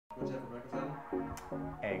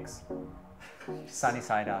eggs. Sunny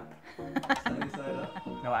side up. Sunny side up.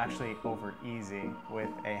 No, actually over easy with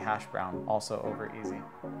a hash brown, also over easy.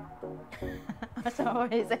 So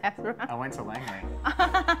what is a hash brown? I went to Langley.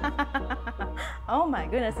 Oh my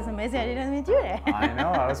goodness, it's amazing. I didn't meet you there. I know,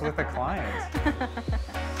 I was with a client.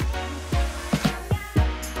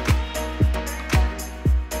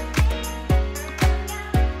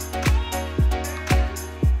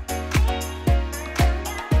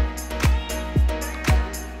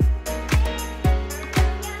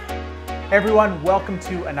 Everyone, welcome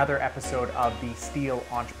to another episode of the Steele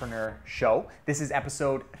Entrepreneur Show. This is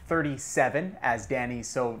episode 37, as Danny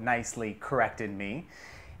so nicely corrected me.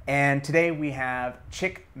 And today we have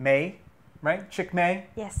Cik Mei, right? Cik Mei?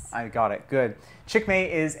 Yes. I got it, good. Cik Mei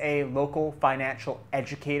is a local financial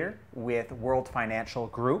educator with World Financial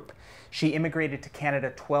Group. She immigrated to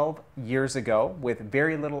Canada 12 years ago with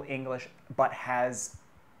very little English, but has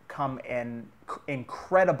come an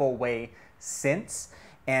incredible way since.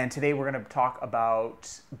 And today we're going to talk about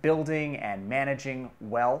building and managing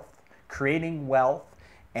wealth, creating wealth,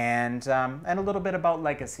 and a little bit about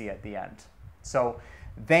legacy at the end. So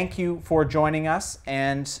thank you for joining us.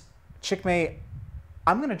 And Cik Mei,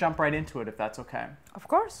 I'm going to jump right into it if that's okay. Of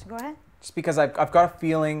course, go ahead. Just because I've got a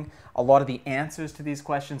feeling a lot of the answers to these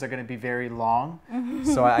questions are going to be very long.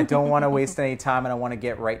 So I don't want to waste any time and I want to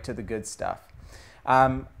get right to the good stuff.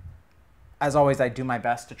 As always, I do my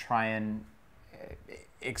best to try and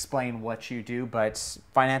explain what you do, but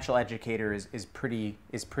financial educator is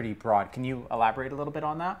pretty broad. Can you elaborate a little bit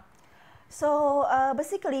on that? So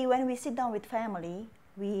basically, when we sit down with family,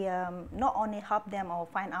 we not only help them or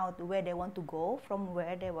find out where they want to go from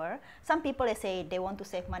where they were. Some people, they say they want to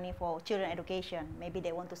save money for children education. Maybe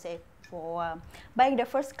they want to save for buying their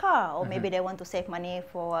first car, or maybe they want to save money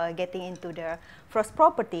for getting into their first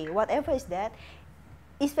property. Whatever is that,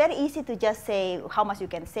 it's very easy to just say how much you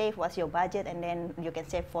can save, what's your budget, and then you can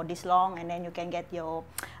save for this long, and then you can get your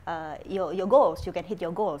goals. You can hit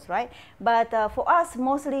your goals, right? But for us,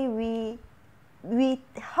 mostly we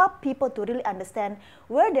help people to really understand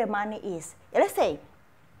where their money is. Let's say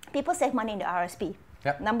people save money in the RSP.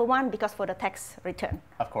 Yep. Number one, because for the tax return.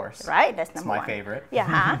 Of course. Right? That's number one. It's my favorite.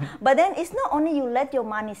 Yeah. But then it's not only you let your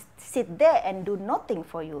money sit there and do nothing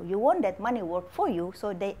for you. You want that money work for you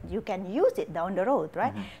so that you can use it down the road,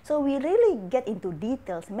 right? So we really get into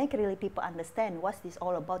details, make really people understand what's this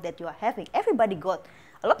all about that you are having. Everybody got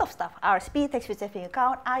a lot of stuff. RSP, tax-free saving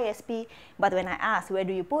account, ISP. But when I ask, where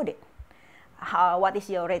do you put it? What is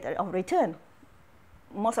your rate of return?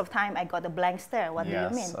 Most of the time I got a blank stare. What do you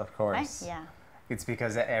mean? Yes, of course. Right? Yeah. It's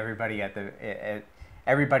because everybody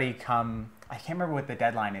everybody come, I can't remember what the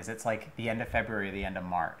deadline is. It's like the end of February or the end of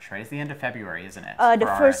March, right? It's the end of February, isn't it?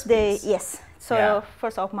 The first day, yes. So yeah.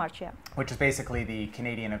 1st of March, yeah. Which is basically the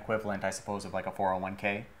Canadian equivalent, I suppose, of like a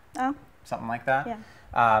 401k, something like that.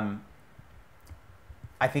 Yeah.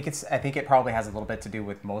 I think it probably has a little bit to do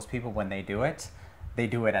with most people when they do it. They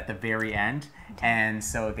do it at the very end, and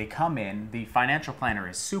so they come in, the financial planner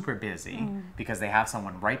is super busy because they have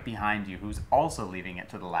someone right behind you who's also leaving it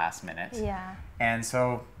to the last minute. Yeah. And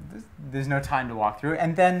so there's no time to walk through,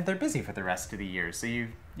 and then they're busy for the rest of the year, so you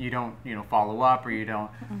don't follow up, or you don't.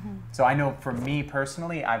 So I know for me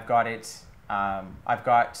personally, I've got it, I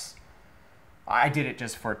did it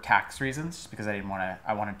just for tax reasons, because I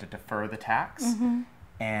wanted to defer the tax,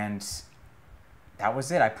 and that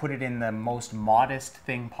was it. I put it in the most modest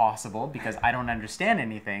thing possible because I don't understand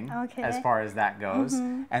anything as far as that goes.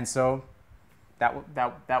 And so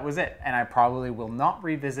that was it. And I probably will not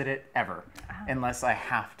revisit it ever unless I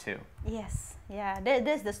have to. Yes. Yeah,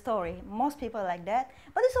 that's the story. Most people are like that.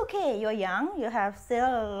 But it's okay. You're young. You have still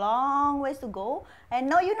a long ways to go. And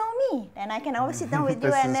now you know me. And I can always sit down with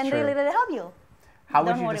you and then really help you. How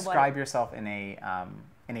would you describe yourself in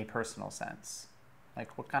a personal sense? Like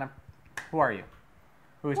who are you?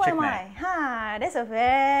 Who is Cik Mei? That's a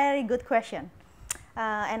very good question.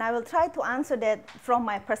 And I will try to answer that from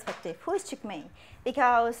my perspective. Who is Cik Mei?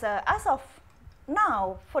 Because as of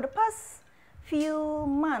now, for the past few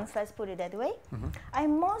months, let's put it that way, I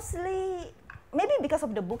mostly, maybe because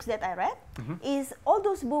of the books that I read, is all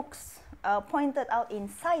those books pointed out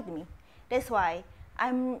inside me. That's why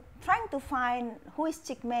I'm trying to find who is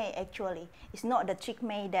Cik Mei actually. It's not the Cik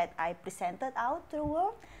Mei that I presented out to the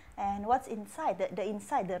world, and what's inside,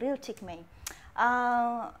 the real Cik Mei.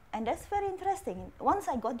 And that's very interesting. Once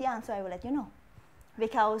I got the answer, I will let you know.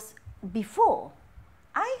 Because before,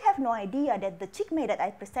 I have no idea that the Cik Mei that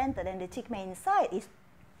I presented and the Cik Mei inside is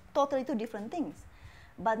totally two different things.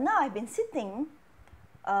 But now I've been sitting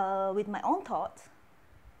with my own thoughts,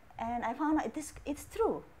 and I found out it's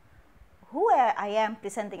true. who I am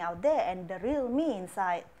presenting out there and the real me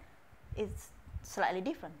inside is slightly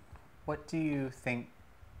different. What do you think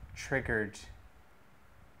triggered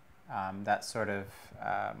that sort of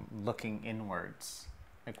looking inwards?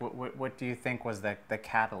 Like, what do you think was the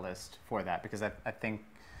catalyst for that? Because I think,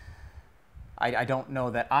 I don't know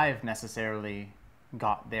that I've necessarily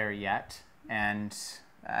got there yet, and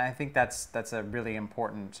I think that's a really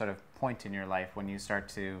important sort of point in your life when you start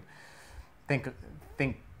to think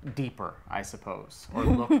deeper, I suppose, or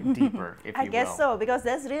look deeper, if you will. I guess so, because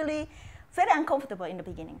that's really very uncomfortable in the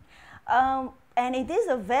beginning. And it is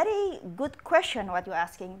a very good question what you're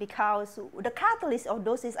asking, because the catalyst of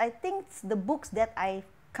those is, I think, the books that I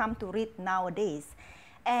come to read nowadays.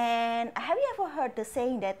 And have you ever heard the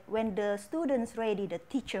saying that when the student's ready, the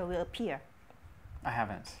teacher will appear? I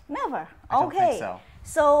haven't. Never. I don't think so.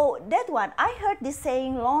 So that one, I heard this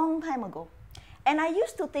saying long time ago. And I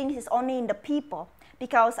used to think it's only in the people,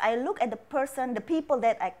 because I look at the person, the people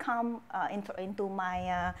that I come into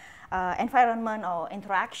my environment or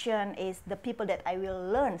interaction is the people that I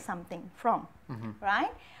will learn something from,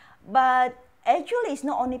 right? But actually, it's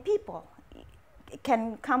not only people. It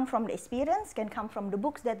can come from the experience, can come from the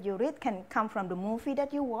books that you read, can come from the movie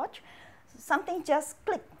that you watch. Something just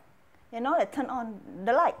click, you know, it turn on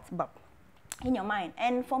the light bulb in your mind.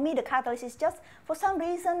 And for me, the catalyst is just, for some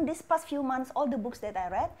reason, these past few months, all the books that I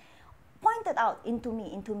read pointed out into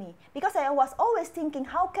me. Because I was always thinking,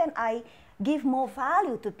 how can I give more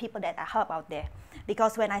value to people that I help out there?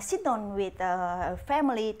 Because when I sit down with a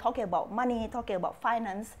family, talking about money, talking about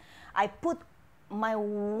finance, I put my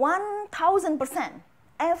 1000%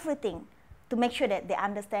 everything to make sure that they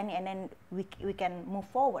understand, and then we can move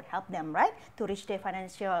forward, help them, right, to reach their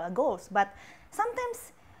financial goals. But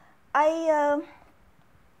sometimes I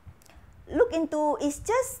look into, it's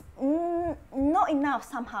just not enough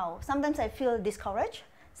somehow. Sometimes I feel discouraged,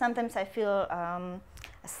 sometimes I feel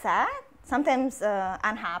sad, sometimes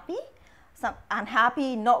unhappy,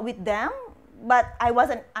 unhappy not with them, but I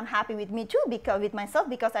wasn't unhappy with me too, because with myself,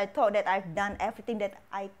 because I thought that I've done everything that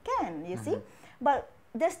I can, you see. But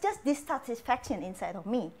there's just this satisfaction inside of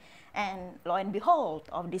me, and lo and behold,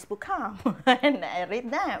 of this book come, and I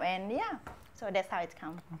read them, and yeah, so that's how it's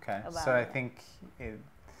come. Okay, so I think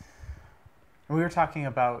we were talking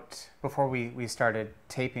about, before we started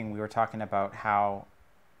taping, we were talking about how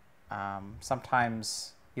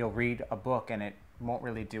sometimes you'll read a book and it won't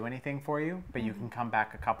really do anything for you, but you can come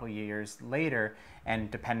back a couple years later,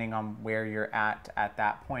 and depending on where you're at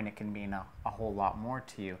that point, it can mean a whole lot more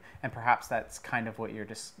to you. And perhaps that's kind of what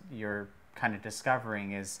you're kind of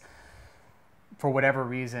discovering is, for whatever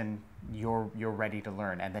reason, you're ready to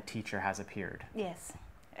learn, and the teacher has appeared. Yes.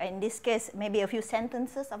 In this case, maybe a few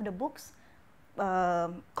sentences of the books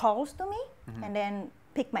calls to me, and then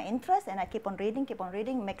pick my interest, and I keep on reading,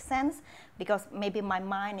 makes sense, because maybe my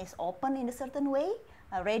mind is open in a certain way,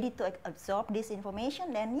 ready to absorb this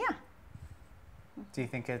information, then yeah. Do you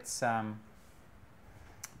think it's, do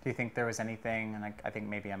you think there was anything, and I think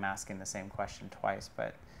maybe I'm asking the same question twice,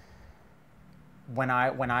 but when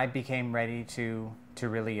I became ready to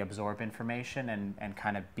really absorb information and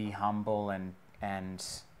kind of be humble and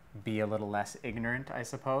be a little less ignorant, I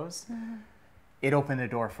suppose, it opened the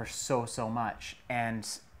door for so much. And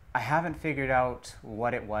I haven't figured out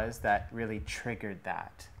what it was that really triggered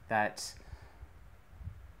that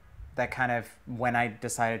kind of, when I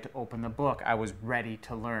decided to open the book, I was ready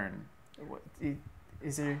to learn.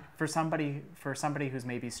 Is there, for somebody who's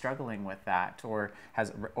maybe struggling with that, or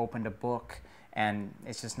has opened a book and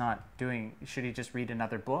it's just not doing, should he just read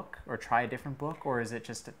another book or try a different book, or is it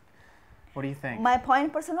just, what do you think? My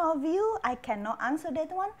point, personal view, I cannot answer that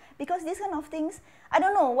one, because these kind of things, I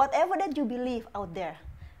don't know, whatever that you believe out there,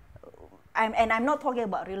 and I'm not talking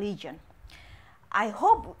about religion. I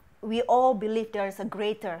hope we all believe there is a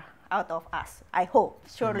greater out of us. I hope,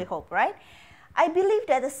 surely hope, right? I believe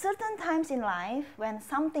that at certain times in life, when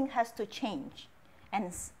something has to change,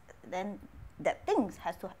 and then that things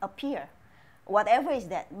has to appear, whatever is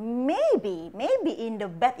that, maybe in the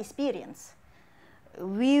bad experience,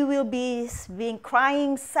 we will be being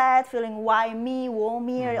crying, sad, feeling why me, woe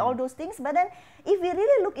me, all those things. But then if we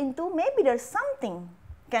really look into, maybe there's something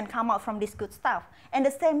can come out from this good stuff. And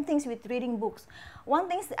the same things with reading books. One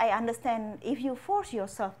thing I understand, if you force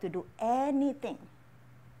yourself to do anything,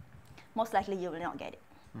 most likely you will not get it.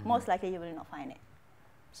 Most likely you will not find it.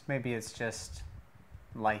 So maybe it's just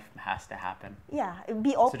life has to happen. Yeah,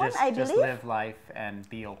 be open, so just, I believe. Just live life and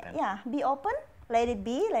be open. Yeah, be open. Let it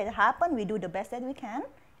be, let it happen. We do the best that we can,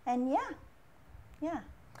 and yeah.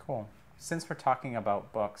 Cool. Since we're talking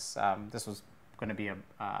about books, this was going to be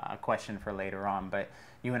a question for later on, but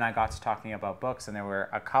you and I got to talking about books, and there were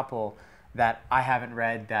a couple that I haven't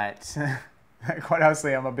read that, quite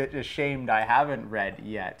honestly, I'm a bit ashamed I haven't read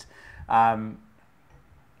yet.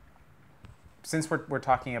 Since we're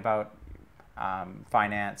talking about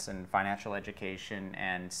finance and financial education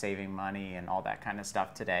and saving money and all that kind of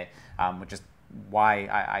stuff today, which is why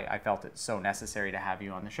I felt it so necessary to have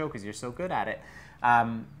you on the show, because you're so good at it.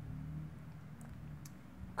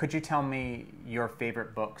 Could you tell me your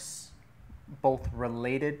favorite books, both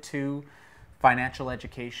related to financial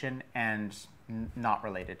education and not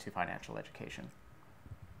related to financial education?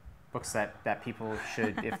 Books that people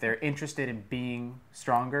should, if they're interested in being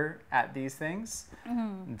stronger at these things,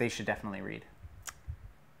 they should definitely read.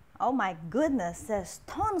 Oh my goodness, there's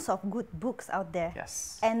tons of good books out there.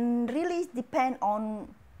 Yes. And really depend on,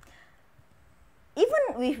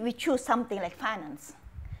 even if we choose something like finance,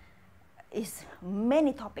 is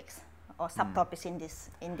many topics or subtopics in this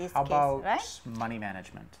How case, about right? money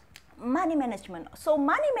management? Money management. So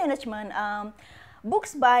money management,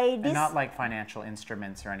 books by this. And not like financial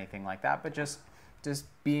instruments or anything like that, but just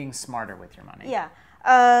being smarter with your money. Yeah.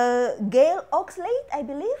 Gail Oxlade, I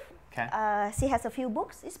believe. Okay. She has a few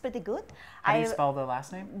books. It's pretty good. How do you spell the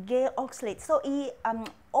last name? Gail Oxlade. So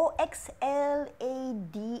Oxlade.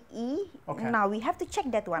 Okay. Now we have to check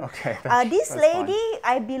that one. Okay. This lady,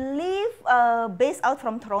 I believe, based out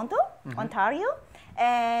from Toronto, Ontario,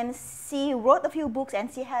 and she wrote a few books, and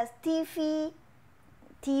she has TV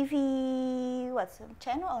what's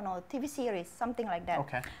channel or no TV series, something like that.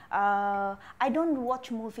 Okay. I don't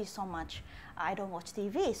watch movies so much. I don't watch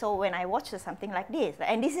TV. So when I watch something like this,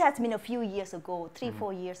 and this has been a few years ago,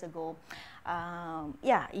 3-4 years ago,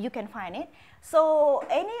 yeah, you can find it. So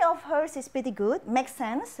any of hers is pretty good, makes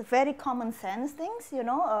sense, very common sense things, you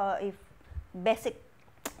know, if basic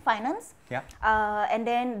finance. Yeah. And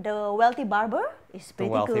then The Wealthy Barber is pretty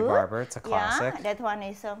good. The Wealthy Barber, it's a classic. Yeah, that one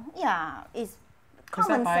is, yeah, is Who's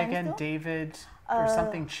common that by sense again? too. David or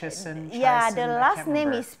something Chissen? Yeah, Chison? the I last can't name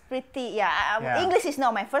remember. is pretty, yeah, Yeah. English is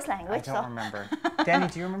not my first language. I don't remember. Danny,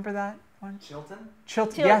 do you remember that one? Chilton?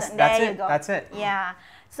 Chilton. Yes, There that's you it. go. That's it. Yeah.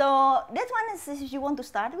 So that one is if you want to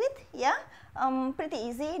start with, yeah, pretty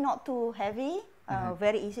easy, not too heavy,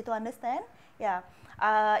 very easy to understand. Yeah.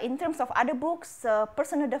 In terms of other books,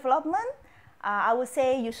 personal development, I would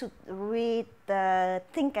say you should read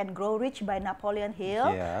Think and Grow Rich by Napoleon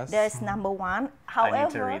Hill. Yes. That's number one. However, I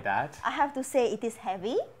need to read that. I have to say it is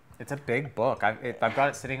heavy. It's a big book. I've got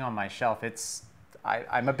it sitting on my shelf.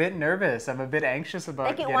 I'm a bit nervous. I'm a bit anxious about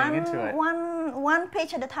Take it getting into it. one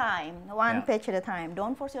page at a time. Yeah. Page at a time.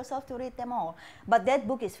 Don't force yourself to read them all. But that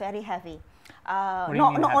book is very heavy. What do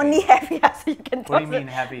you mean not heavy? only heavy as you can. What do you mean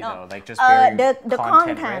heavy though? Like just very the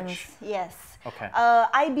content contents, rich? yes. Okay.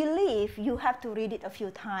 I believe you have to read it a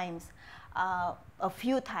few times.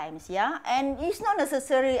 Yeah, and it's not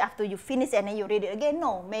necessary after you finish and then you read it again.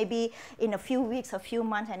 No, maybe in a few weeks, a few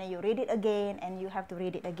months, and then you read it again, and you have to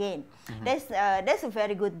read it again. That's a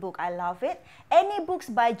very good book. I love it. Any books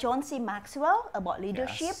by John C. Maxwell about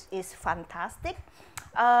leadership is fantastic.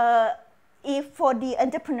 If for the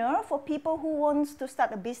entrepreneur, for people who wants to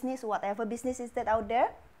start a business, whatever business is that out there,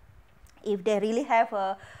 if they really have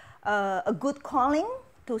a good calling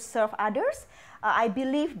to serve others, I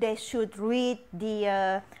believe they should read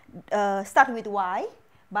the Start With Why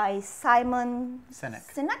by Simon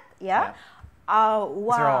Sinek. Yeah. Wow.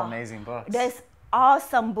 These are all amazing books. That's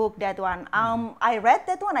awesome book, that one. I read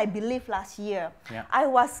that one, I believe, last year. Yeah. I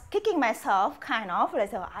was kicking myself, kind of,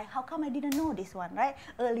 like, how come I didn't know this one, right?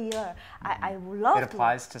 Earlier. I would love to. It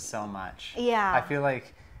applies to so much. Yeah. I feel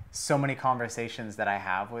like so many conversations that I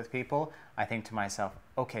have with people, I think to myself,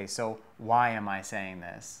 okay, so why am I saying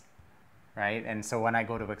this? Right? And so when I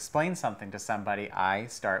go to explain something to somebody, I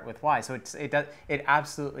start with why. So it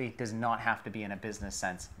absolutely does not have to be in a business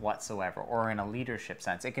sense whatsoever or in a leadership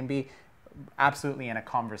sense. It can be absolutely in a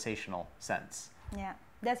conversational sense. Yeah,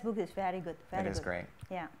 that book is very good. Very good. It is great.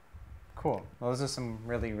 Yeah. Cool. Well, those are some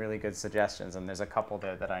really, really good suggestions, and there's a couple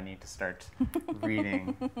there that I need to start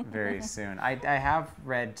reading very soon. I have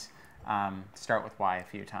read Start With Why a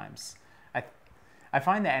few times. I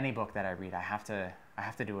find that any book that I read, I have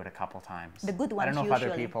to do it a couple times. The good ones I don't know if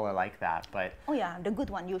usually. other people are like that, but Oh yeah, the good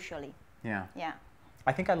one usually. yeah. Yeah.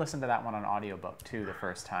 I think I listened to that one on audiobook too the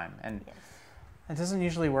first time, and Yes. it doesn't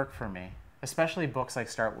usually work for me. Especially books like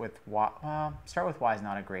Start With Why. Well, Start With Why is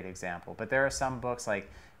not a great example, but there are some books like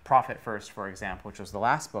Profit First, for example, which was the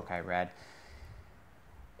last book I read.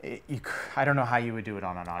 I don't know how you would do it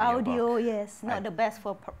on an audiobook. Audio, yes, not the best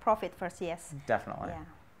for Profit First, yes. Definitely. Yeah.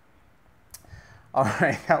 All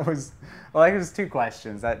right, that was two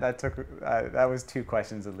questions. That was two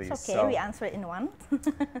questions at least. It's okay, so, we answer it in one.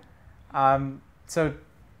 so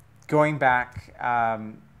going back,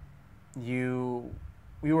 you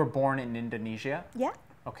were born in Indonesia? Yeah.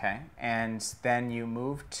 Okay, and then you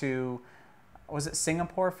moved to, was it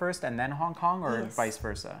Singapore first and then Hong Kong, or Yes. vice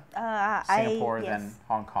versa? Singapore, Then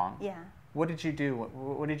Hong Kong. Yeah. What did you do?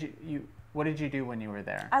 What did you do when you were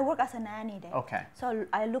there? I work as a nanny there. Okay. So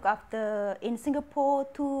I look after in Singapore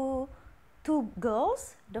two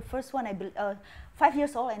girls. The first one 5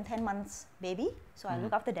 years old and 10 months baby. So I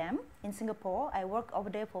look after them in Singapore. I worked over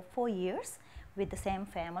there for 4 years with the same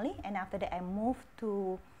family, and after that I moved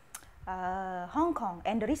to Hong Kong.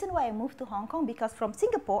 And the reason why I moved to Hong Kong, because from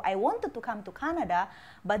Singapore I wanted to come to Canada,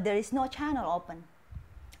 but there is no channel open.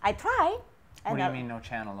 I tried. What do you mean no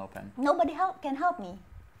channel open? Nobody can help me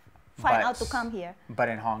find out to come here. But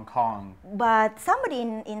in Hong Kong. But somebody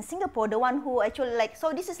in Singapore, the one who actually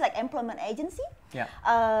so this is like employment agency. Yeah.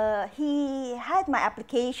 He had my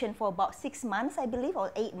application for about 6 months, I believe,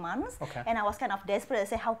 or 8 months. Okay. And I was kind of desperate. I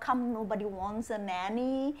said, how come nobody wants a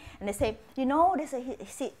nanny? And they say, you know,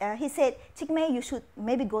 he said, Cik Mei, you should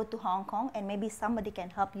maybe go to Hong Kong and maybe somebody can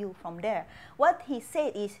help you from there. What he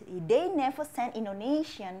said is they never send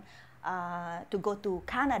Indonesian to go to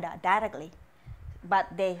Canada directly. But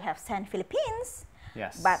they have sent Philippines.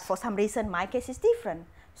 Yes. But for some reason, my case is different.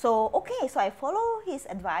 So, okay, so I follow his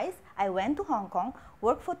advice. I went to Hong Kong,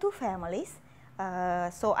 worked for 2 families.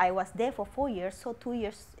 So I was there for 4 years, so 2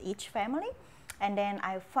 years each family. And then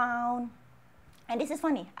I found, and this is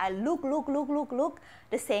funny, I look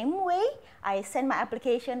the same way. I sent my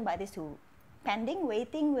application, but it's pending,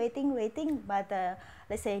 waiting. But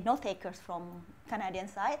let's say no takers from Canadian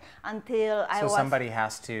side until I was. So somebody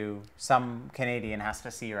some Canadian has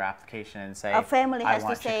to see your application and say, a family has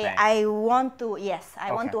to say, I want to,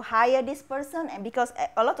 I want to hire this person, and because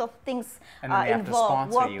a lot of things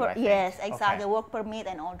involved, yes, exactly, work permit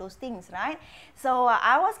and all those things, right? So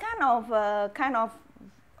I was kind of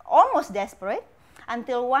almost desperate.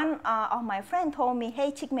 Until one of my friends told me,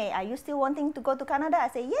 hey, Cik Mei, are you still wanting to go to Canada? I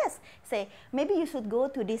say, yes. Say, maybe you should go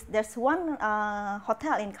to this. There's one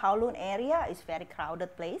hotel in Kowloon area. It's a very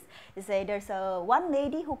crowded place. They say there's one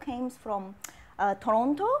lady who comes from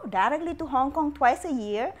Toronto directly to Hong Kong twice a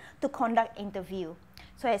year to conduct interview.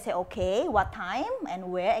 So I say, okay, what time and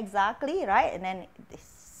where exactly, right? And then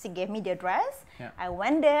she gave me the address. Yeah. I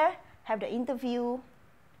went there, have the interview.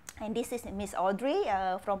 And this is Miss Audrey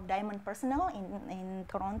from Diamond Personal in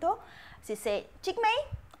Toronto. She said, Cik Mei,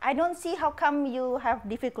 I don't see how come you have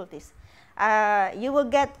difficulties. You will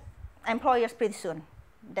get employers pretty soon.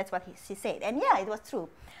 That's what she said. And yeah, it was true.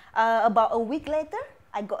 About a week later,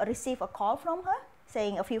 I received a call from her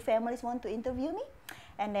saying a few families want to interview me.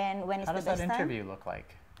 And then when it's How the does best that time, interview look like?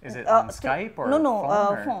 Is it on Skype or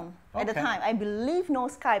phone? Phone. At the time, I believe no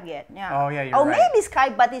Skype yet. Yeah. Oh yeah, you're or right. maybe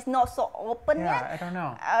Skype, but it's not so open yet. Yeah, I don't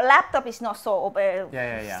know. Laptop is not so open.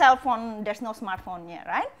 Yeah. Cell phone, there's no smartphone yet,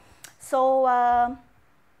 right? So,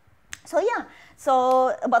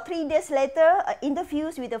 so about 3 days later,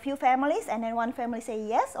 interviews with a few families, and then one family say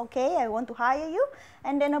yes, okay, I want to hire you.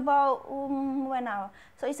 And then about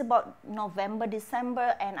so it's about November,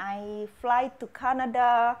 December, and I fly to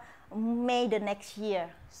Canada May the next year.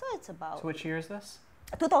 So it's about. So which year is this?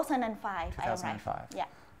 2005. 2005. Yeah.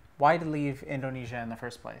 Why to leave Indonesia in the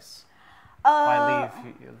first place? Why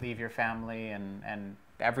leave your family and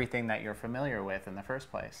everything that you're familiar with in the first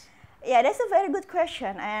place? Yeah, that's a very good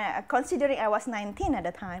question. Considering I was 19 at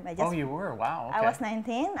the time. Oh, you were? Wow. Okay. I was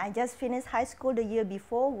 19. I just finished high school the year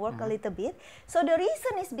before, worked a little bit. So the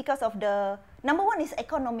reason is because of number one is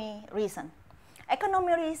economy reason.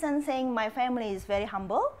 Economy reason saying my family is very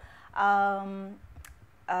humble.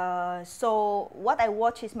 So what I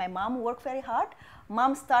watch is my mom work very hard.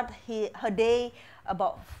 Mom start her day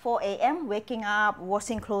about 4 a.m. waking up,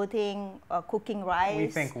 washing clothing, cooking rice. We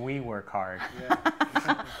think we work hard.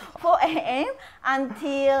 4 a.m.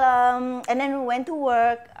 until and then we went to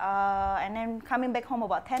work and then coming back home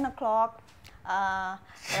about 10 o'clock.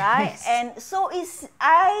 Right, and so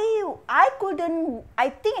I couldn't. I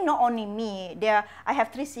think not only me. I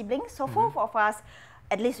have 3 siblings, so 4 of us.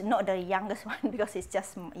 At least not the youngest one because it's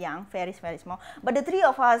just young, very small. But the 3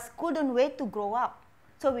 of us couldn't wait to grow up,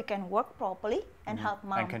 so we can work properly and help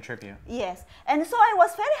mom. And contribute. Yes, and so I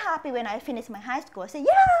was very happy when I finished my high school. I said,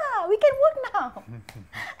 yeah, we can work now.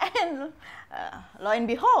 And lo and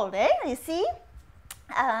behold, you see,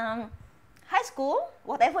 high school,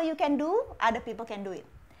 whatever you can do, other people can do it.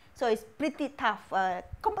 So it's pretty tough,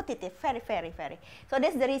 competitive, very. So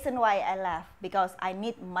that's the reason why I left, because I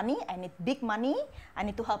need money, I need big money, I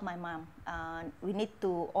need to help my mom. We need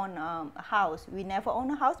to own a house. We never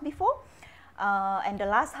owned a house before. And the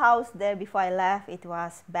last house there before I left, it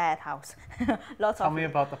was bad house. Tell me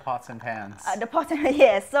about the pots and pans. The pots,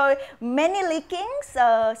 yes. So many leakings.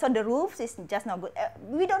 So the roofs is just not good.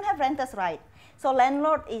 We don't have renters' right. So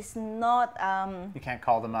landlord is not. You can't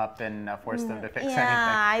call them up and force them to fix anything.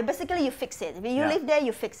 Yeah, basically you fix it. When you live there,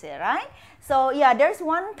 you fix it, right? So yeah, there's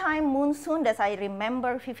one time monsoon that I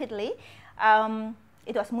remember vividly.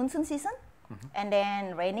 It was monsoon season, and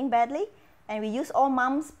then raining badly, and we use all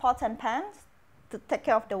mom's pots and pans to take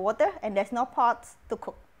care of the water, and there's no pots to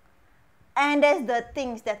cook. And that's the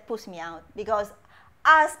things that push me out, because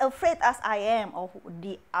as afraid as I am of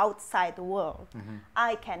the outside world,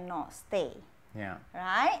 I cannot stay. Yeah.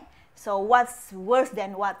 Right? So what's worse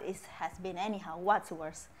than what has been anyhow? What's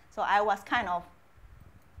worse? So I was kind of,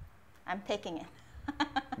 I'm taking it.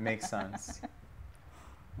 Makes sense.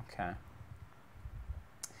 Okay.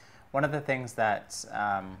 One of the things that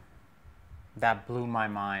that blew my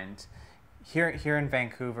mind here in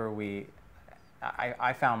Vancouver,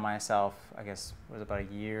 I found myself, I guess it was about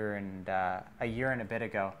a year and a bit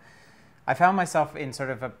ago, I found myself in sort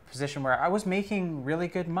of a position where I was making really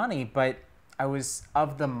good money, but I was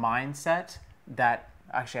of the mindset that,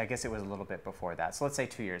 actually I guess it was a little bit before that, so let's say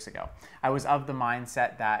 2 years ago, I was of the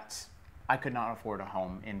mindset that I could not afford a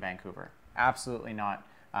home in Vancouver. Absolutely not.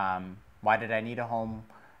 Why did I need a home?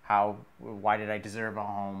 Why did I deserve a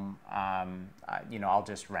home? You know, I'll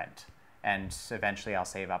just rent, and eventually I'll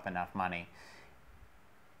save up enough money.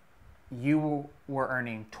 You were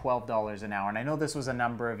earning $12 an hour, and I know this was a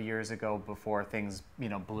number of years ago before things, you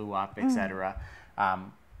know, blew up, etc.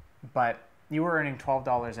 But you were earning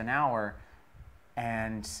 $12 an hour,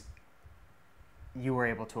 and you were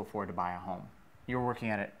able to afford to buy a home. You were working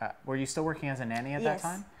at it. Were you still working as a nanny at that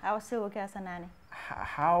time? Yes, I was still working as a nanny.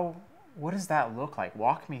 What does that look like?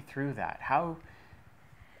 Walk me through that.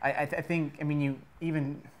 I think, I mean, you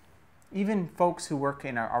even folks who work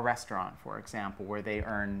in a restaurant, for example, where they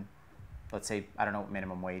earn, let's say, I don't know what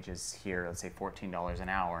minimum wage is here, let's say $14 an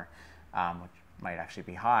hour, which might actually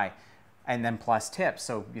be high, and then plus tips.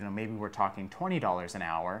 So, you know, maybe we're talking $20 an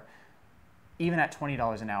hour. Even at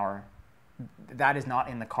 $20 an hour, that is not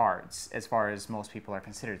in the cards as far as most people are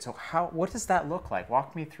considered. So what does that look like?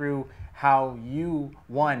 Walk me through how you,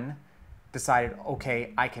 one, decided,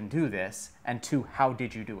 okay, I can do this, and two, how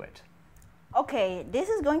did you do it? Okay, this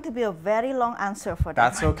is going to be a very long answer for that.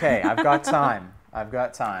 That's okay. I've got time. I've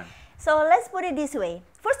got time. So let's put it this way.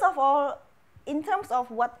 First of all, in terms of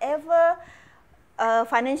whatever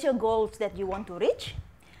financial goals that you want to reach,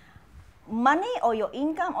 money or your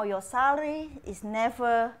income or your salary is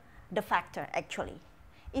never the factor, actually.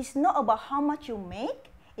 It's not about how much you make,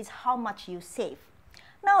 it's how much you save.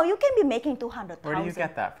 Now, you can be making $200,000. Where do you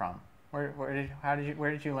get that from?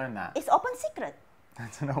 Where did you learn that? It's open secret.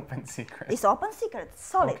 That's an open secret. It's open secret,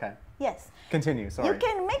 solid. Okay. Yes. Continue, sorry. You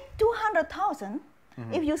can make 200,000.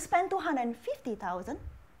 If you spend 250,000,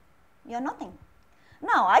 you're nothing.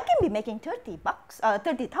 Now, I can be making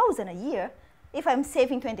 30,000 a year. If I'm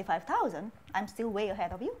saving 25,000, I'm still way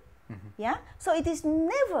ahead of you. Yeah? So it is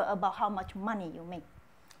never about how much money you make.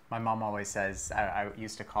 My mom always says, I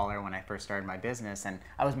used to call her when I first started my business, and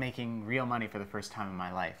I was making real money for the first time in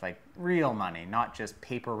my life, like real money, not just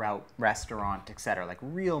paper route, restaurant, etc., like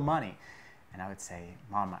real money. And I would say,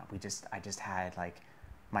 Mom, I just had like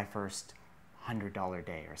my first $100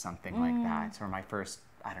 day or something like that, or my first,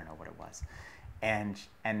 I don't know what it was. And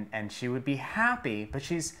she would be happy, but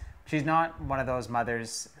she's not one of those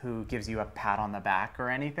mothers who gives you a pat on the back or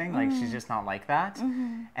anything. Like, she's just not like that.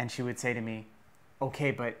 And she would say to me,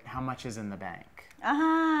 okay, but how much is in the bank?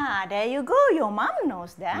 There you go. Your mom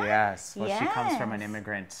knows that. Yes. Well, she comes from an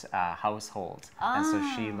immigrant household. And so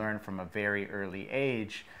she learned from a very early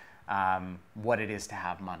age what it is to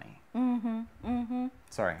have money.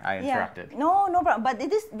 Sorry, I interrupted. No problem. But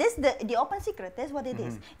this the open secret. That's what it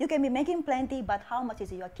is. You can be making plenty, but how much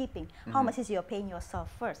is it you're keeping? How much is you're paying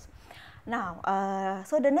yourself first? Now,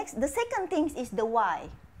 so the second thing is the why.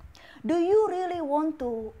 Do you really want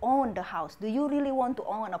to own the house? Do you really want to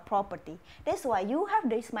own a property? That's why you have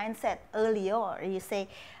this mindset early on. You say,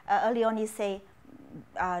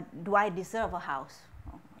 do I deserve a house?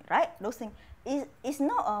 Right? Those things. It's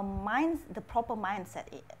not the proper mindset,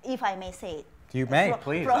 if I may say it. You may,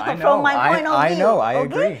 please. I know. From my point of view. I know. I okay?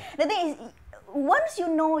 agree. The thing is, once you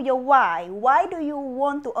know your why do you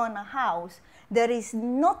want to own a house? There is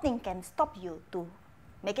nothing can stop you to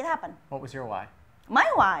make it happen. What was your why? My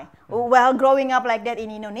why? Well, growing up like that in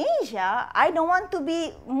Indonesia, I don't want to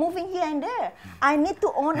be moving here and there. I need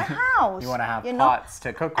to own a house. You want to have pots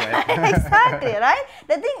to cook with. Exactly, right?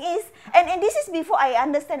 The thing is, and this is before I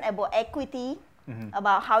understand about equity,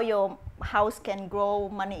 about how your house can grow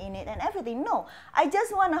money in it and everything. No, I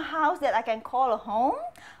just want a house that I can call a home,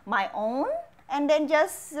 my own, and then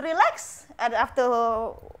just relax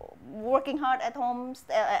after working hard at home,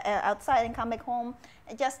 outside, and come back home,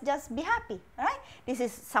 and just be happy, right? This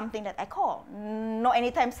is something that I call. No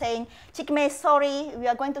anytime saying, Cik Mei, sorry, we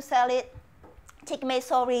are going to sell it. Cik Mei,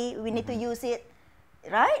 sorry, we need to use it,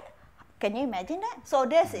 right? Can you imagine that? So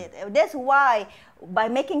that's it. That's why by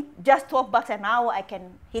making just 12 bucks an hour, I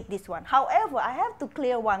can hit this one. However, I have to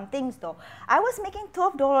clear one thing though. I was making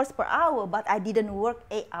 $12 per hour, but I didn't work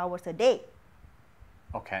 8 hours a day.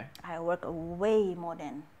 Okay. I work way more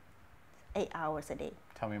than 8 hours a day.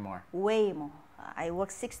 Tell me more. Way more. I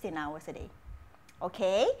work 16 hours a day.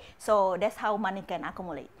 Okay, so that's how money can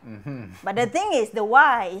accumulate. But the thing is, the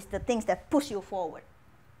why is the things that push you forward.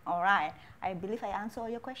 All right. I believe I answered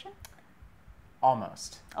your question.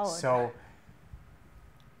 Almost. Oh, so,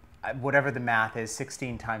 whatever the math is,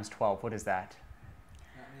 16 times 12, what is that?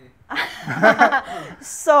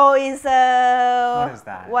 So is what is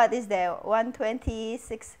that? What is there?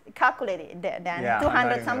 126. Calculate it. Then Yeah,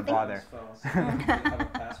 200 something. Bother. Have a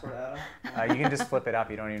password, Adam? You can just flip it up.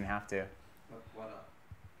 You don't even have to. What up?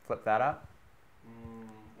 Flip that up.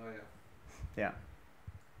 Oh yeah. Yeah.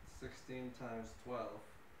 16 times 12.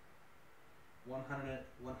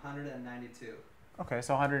 192. Okay,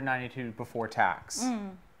 so 192 before tax.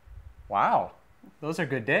 Wow, those are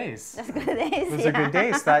good days. That's good days. Those are good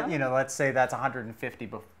days. That, you know, let's say that's 150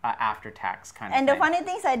 after tax kind of And thing. the funny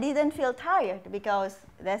thing is, I didn't feel tired because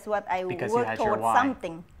that's what I Because you worked had your towards why.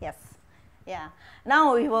 something. Yes. Yeah.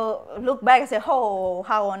 Now we will look back and say, oh,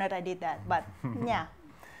 how on earth I did that. But yeah.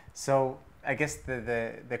 So I guess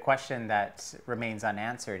the question that remains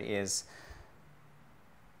unanswered is,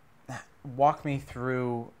 walk me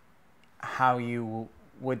through how you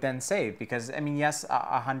would then save, because I mean, yes,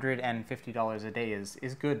 $150 a day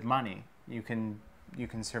is good money. You can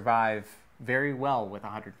survive very well with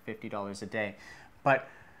 $150 a day, but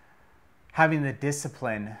having the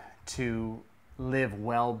discipline to live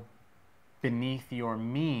well beneath your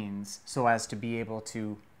means so as to be able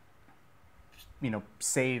to, you know,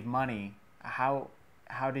 save money. How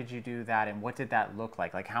did you do that, and what did that look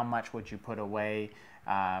like? Like, how much would you put away?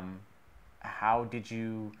 How did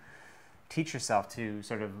you teach yourself to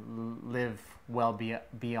sort of live well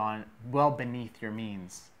beneath your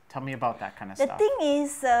means? Tell me about that kind of stuff. The thing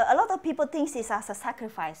is, a lot of people think this as a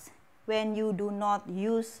sacrifice when you do not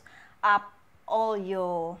use up all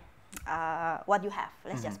your what you have.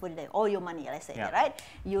 Let's just put it there, all your money. Let's say that, right?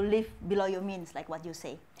 You live below your means, like what you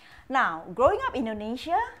say. Now, growing up in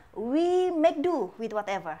Indonesia, we make do with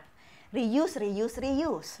whatever. Reuse, reuse,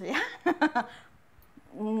 reuse. Yeah.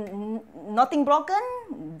 Nothing broken,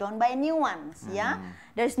 don't buy new ones. Yeah,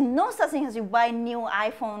 there's no such thing as you buy new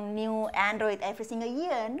iPhone, new Android every single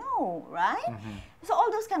year. No, right? So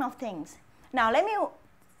all those kind of things. Now let me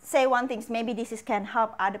say one thing. Maybe this can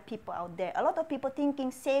help other people out there. A lot of people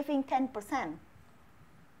thinking saving 10%.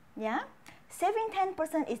 Yeah, saving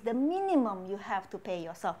 10% is the minimum you have to pay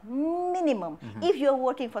yourself. Minimum if you're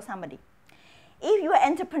working for somebody. If you're an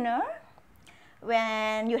entrepreneur,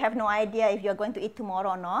 when you have no idea if you're going to eat tomorrow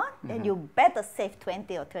or not, then you better save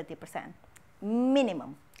 20 or 30%,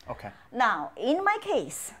 minimum. Okay. Now, in my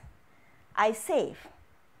case, I save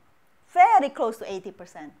very close to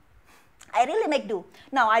 80%. I really make do.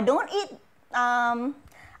 Now, I don't eat,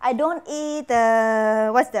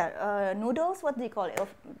 what's that, noodles, what do you call it?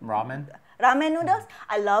 Ramen? Ramen noodles,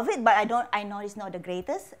 I love it, but I know it's not the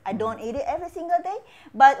greatest. I don't eat it every single day.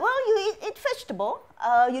 But, well, you eat vegetable,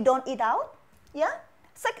 you don't eat out. Yeah,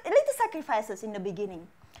 little sacrifices in the beginning,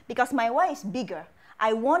 because my why is bigger.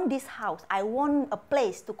 I want this house. I want a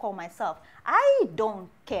place to call myself. I don't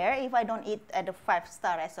care if I don't eat at a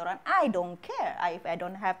 5-star restaurant. I don't care if I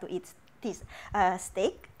don't have to eat this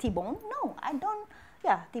steak, T-bone. No, I don't.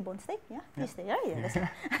 Yeah, T-bone steak. Yeah, steak. Yeah, that's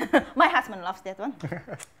it. My husband loves that one.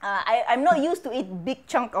 I'm not used to eat big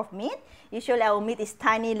chunk of meat. Usually our meat is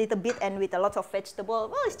tiny little bit and with a lot of vegetable.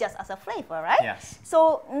 Well, it's just as a flavor, right? Yes.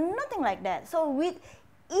 So nothing like that. So if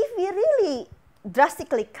we really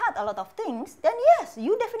drastically cut a lot of things, then yes,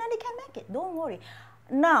 you definitely can make it. Don't worry.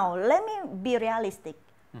 Now, let me be realistic.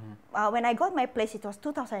 When I got my place, it was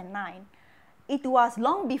 2009. It was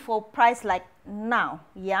long before price like now,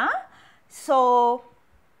 yeah? So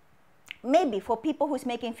maybe for people who's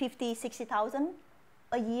making 50, 60,000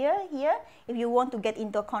 a year here, if you want to get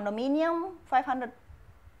into a condominium,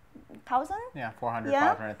 500,000? Yeah, 400,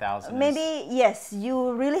 500,000. Maybe, yes,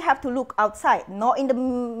 you really have to look outside, not in the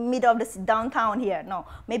middle of the downtown here, no.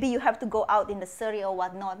 Maybe you have to go out in the Surrey or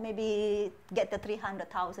whatnot, maybe get the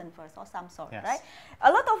 300,000 first or some sort, right?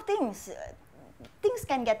 A lot of things things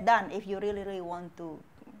can get done if you really, really want to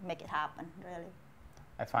make it happen, really.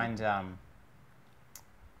 I find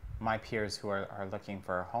my peers who are looking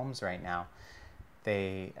for homes right now,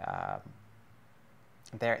 they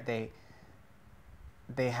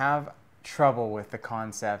have trouble with the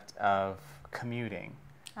concept of commuting.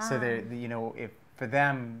 So they're, you know, if for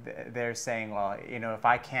them they're saying, well, you know, if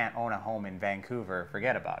I can't own a home in Vancouver,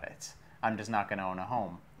 forget about it. I'm just not going to own a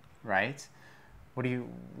home, right? What do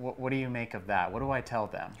you make of that? What do I tell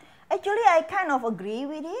them? Actually, I kind of agree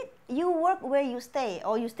with it. You work where you stay,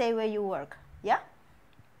 or you stay where you work. Yeah,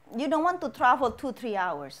 you don't want to travel 2-3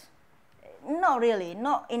 hours. No, really,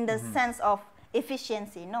 not in the sense of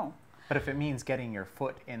efficiency. No. But if it means getting your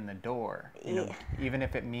foot in the door, you know, even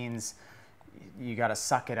if it means you got to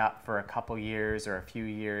suck it up for a couple years or a few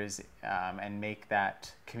years and make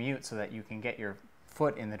that commute so that you can get your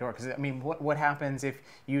foot in the door. Because I mean, what happens if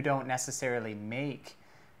you don't necessarily make?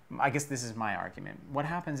 I guess this is my argument. What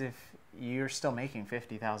happens if you're still making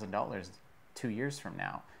 $50,000 2 years from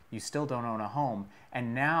now? You still don't own a home,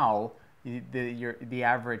 and now the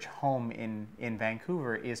average home in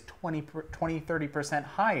Vancouver is 20-30%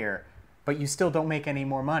 higher, but you still don't make any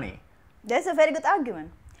more money. That's a very good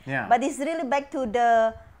argument. Yeah. But it's really back to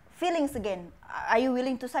the feelings again. Are you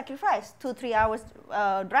willing to sacrifice 2-3 hours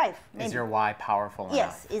drive? Maybe. Is your why powerful enough?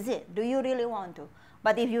 Yes, is it? Do you really want to?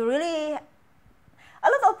 But if you really, a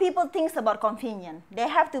lot of people think about convenience. They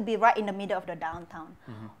have to be right in the middle of the downtown.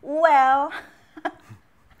 Well,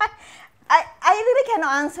 I really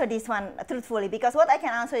cannot answer this one truthfully, because what I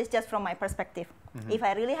can answer is just from my perspective. If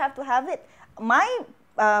I really have to have it, my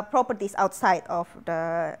properties outside of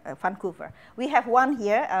the Vancouver. We have one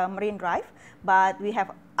here, Marine Drive, but we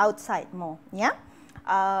have outside more. Yeah.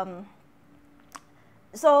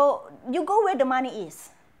 So you go where the money is,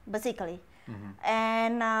 basically.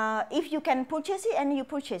 And if you can purchase it, and you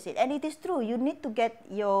purchase it, and it is true, you need to get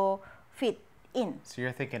your feet in. So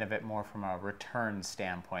you're thinking of it more from a return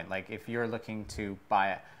standpoint. Like if you're looking to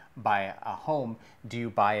buy a home, do you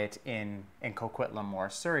buy it in Coquitlam or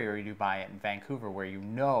Surrey, or do you buy it in Vancouver, where you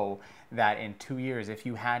know that in 2 years, if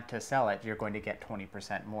you had to sell it, you're going to get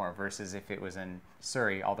 20% more, versus if it was in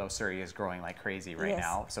Surrey, although Surrey is growing like crazy right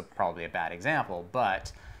now, so probably a bad example,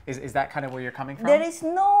 but is that kind of where you're coming from? There is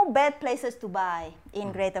no bad places to buy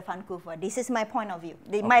in Greater Vancouver. This is my point of view,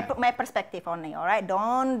 my perspective only, all right?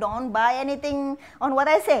 Don't buy anything on what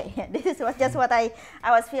I say. This is just what I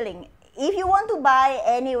was feeling. If you want to buy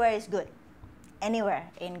anywhere, is good. Anywhere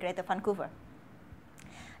in Greater Vancouver.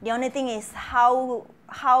 The only thing is how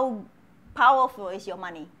powerful is your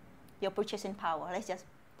money, your purchasing power. Let's just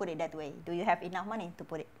put it that way. Do you have enough money to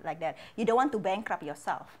put it like that? You don't want to bankrupt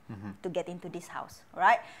yourself to get into this house,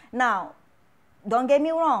 right? Now, don't get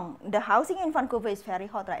me wrong. The housing in Vancouver is very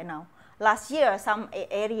hot right now. Last year, some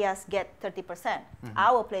areas get 30%.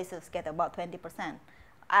 Our places get about 20%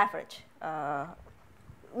 average.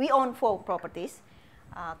 We own 4 properties,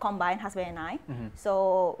 combined, husband and I.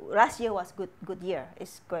 So last year was good year.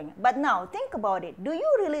 It's going. But now think about it. Do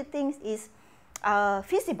you really think is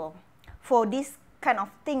feasible for this kind of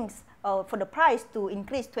things, for the price to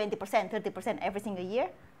increase 20%, 30% every single year?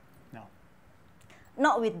 No.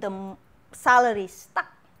 Not with the salary stuck.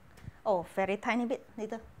 Oh, very tiny bit,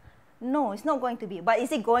 little. No, it's not going to be. But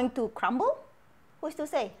is it going to crumble? Who's to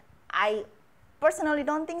say? I personally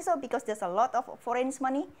don't think so, because there's a lot of foreign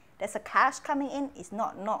money. There's a cash coming in. It's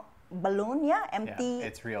not balloon, yeah, empty. Yeah,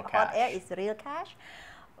 it's real hot cash. air. It's real cash.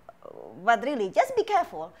 But really, just be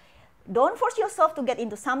careful. Don't force yourself to get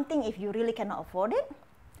into something if you really cannot afford it.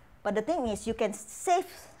 But the thing is, you can save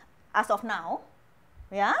as of now,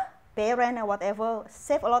 yeah, pay rent or whatever,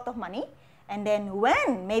 save a lot of money, and then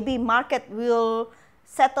when maybe market will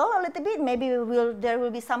settle a little bit, maybe there will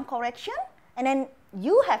be some correction, and then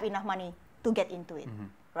you have enough money to get into it,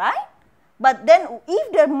 right? But then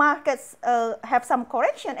if the markets have some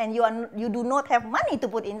correction and you do not have money to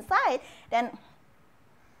put inside, then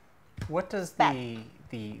what does the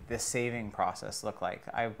saving process look like?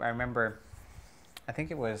 I remember, I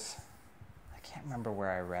think it was, I can't remember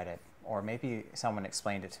where I read it, or maybe someone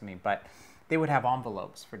explained it to me, but they would have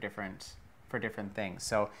envelopes for different things.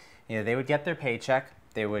 So, you know, they would get their paycheck,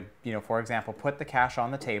 they would, you know, for example, put the cash on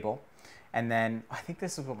the table, and then I think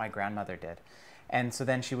this is what my grandmother did. And so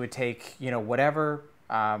then she would take, you know, whatever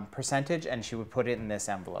percentage, and she would put it in this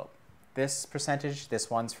envelope. This percentage, this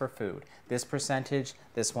one's for food. This percentage,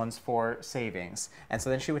 this one's for savings. And so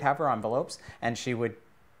then she would have her envelopes, and she would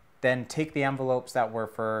then take the envelopes that were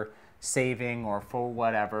for saving or for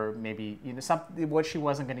whatever, maybe something what she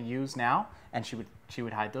wasn't going to use now, and she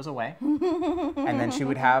would hide those away, and then she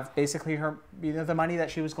would have basically her the money that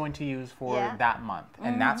she was going to use for that month,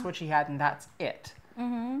 and that's what she had, and that's it.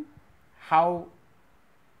 How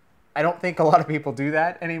I don't think a lot of people do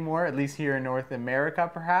that anymore, at least here in North America,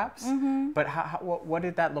 perhaps. But what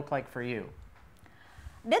did that look like for you?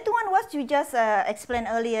 That one what you just explained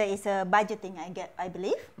earlier is budgeting, I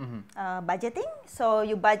believe. Budgeting. So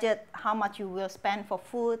you budget how much you will spend for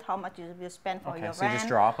food, how much you will spend for your so rent. You just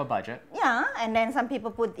draw up a budget. Yeah, and then some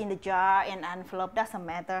people put in the jar, in envelope, doesn't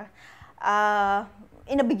matter.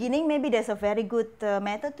 In the beginning, maybe there's a very good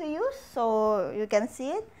method to use, so you can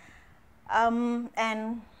see it.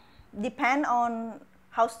 And depend on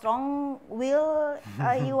how strong will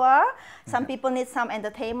you are. Some people need some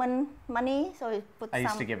entertainment money, so you put I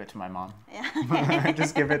used to give it to my mom. Yeah.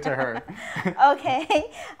 Just give it to her.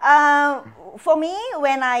 Okay. For me,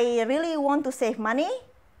 when I really want to save money,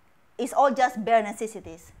 it's all just bare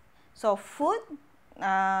necessities. So food,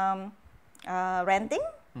 renting,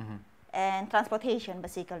 and transportation,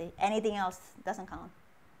 basically. Anything else doesn't count.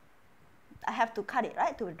 I have to cut it,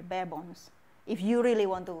 right, to the bare bones. If you really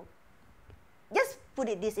want to, just put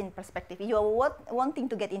this in perspective. If you are wanting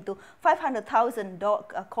to get into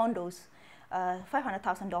 $500,000 condos,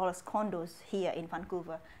 $500,000 condos here in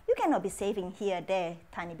Vancouver, you cannot be saving here, there,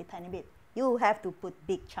 tiny bit. You have to put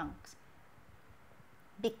big chunks.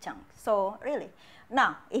 Big chunks. So really,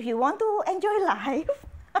 now, if you want to enjoy life,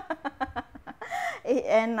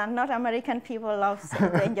 and North American people love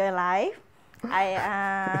to enjoy life.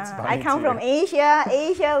 I come from Asia.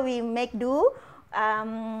 Asia, we make do.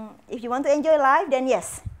 If you want to enjoy life, then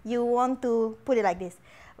yes, you want to put it like this.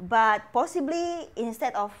 But possibly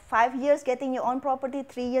instead of 5 years getting your own property,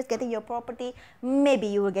 3 years getting your property, maybe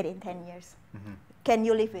you will get it in 10 years. Can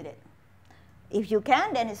you live with it? If you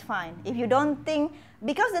can, then it's fine. If you don't think,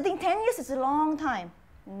 because the thing 10 years is a long time.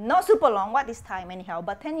 Not super long, what is time anyhow,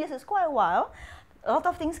 but 10 years is quite a while. A lot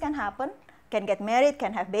of things can happen, can get married,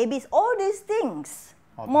 can have babies, all these things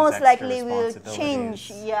most likely will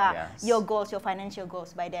change your goals, your financial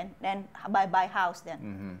goals by then, buy house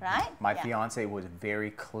then, right? My fiance was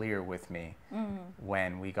very clear with me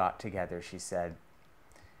when we got together. She said,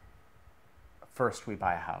 first we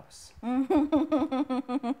buy a house.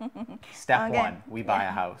 Step one, we buy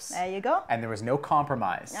a house. There you go. And there was no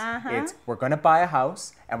compromise. It's, we're going to buy a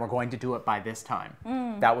house and we're going to do it by this time.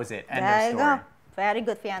 That was it. End of story. There you go. Very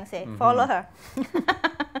good fiance. Follow her.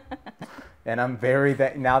 And I'm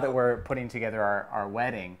now that we're putting together our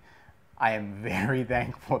wedding, I am very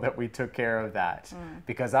thankful that we took care of that.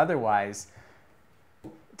 Because otherwise,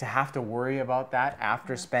 to have to worry about that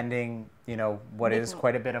after spending, what is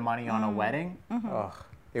quite a bit of money on a wedding,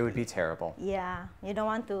 it would be terrible. Yeah, you don't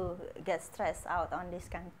want to get stressed out on this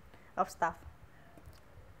kind of stuff.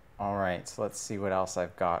 All right, so let's see what else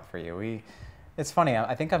I've got for you. It's funny.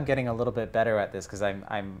 I think I'm getting a little bit better at this because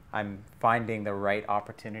I'm finding the right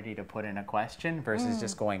opportunity to put in a question versus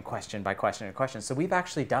just going question by question by question. So we've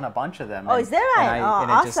actually done a bunch of them. Oh, is that right?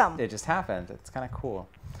 Awesome! It just happened. It's kind of cool.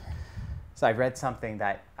 So I read something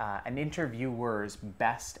that an interviewer's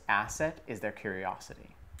best asset is their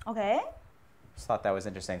curiosity. Okay. Just thought that was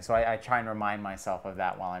interesting. So I try and remind myself of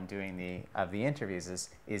that while I'm doing the interviews.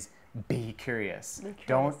 Is be curious. Be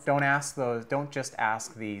curious. Don't just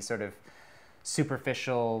ask the sort of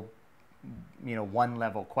superficial, one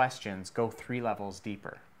level questions. Go 3 levels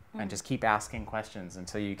deeper and just keep asking questions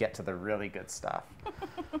until you get to the really good stuff.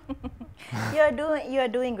 You're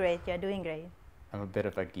doing great. You're doing great. I'm a bit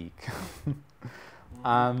of a geek.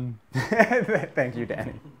 Thank you,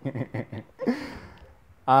 Danny.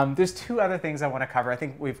 There's 2 other things I want to cover. I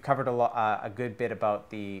think we've covered a good bit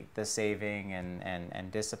about the saving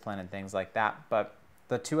and discipline and things like that. But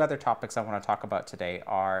the 2 other topics I want to talk about today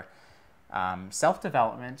are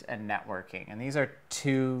self-development and networking. And these are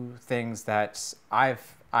 2 things that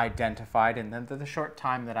I've identified in the short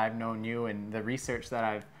time that I've known you and the research that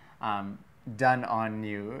I've done on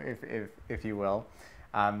you, if you will.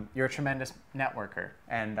 You're a tremendous networker.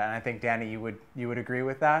 And I think, Danny, you would agree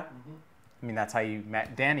with that? I mean, that's how you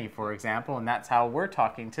met Danny, for example, and that's how we're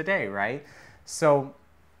talking today, right? So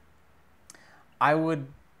I would,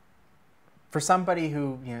 for somebody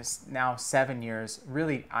who, now 7 years,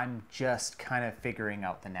 really, I'm just kind of figuring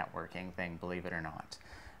out the networking thing, believe it or not.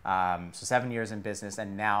 So 7 years in business,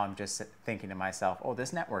 and now I'm just thinking to myself, oh,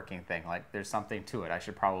 this networking thing, like there's something to it. I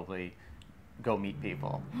should probably go meet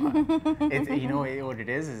people. What it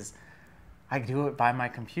is I do it by my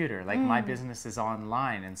computer. Like my business is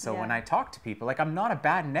online. And so when I talk to people, like I'm not a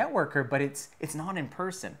bad networker, but it's not in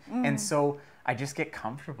person. And so I just get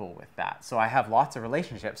comfortable with that. So I have lots of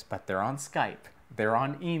relationships, but they're on Skype, they're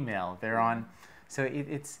on email, they're on, so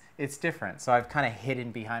it's different. So I've kind of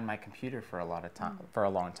hidden behind my computer for a lot of time, for a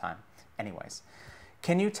long time. Anyways,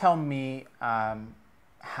 can you tell me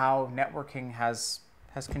how networking has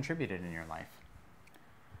contributed in your life?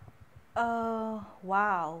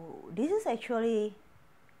 Wow, this is actually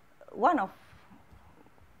one of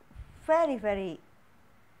very, very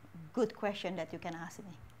good question that you can ask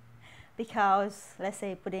me. Because let's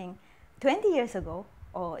say putting 20 years ago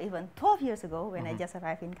or even 12 years ago when I just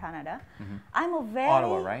arrived in Canada, I'm a very...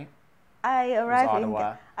 Ottawa, right? I arrived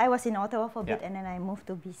Ottawa. I was in Ottawa for a bit and then I moved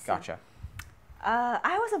to BC. Gotcha.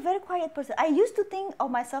 I was a very quiet person. I used to think of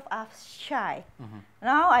myself as shy.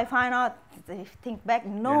 Now I find out, think back,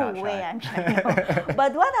 no way I'm shy. No.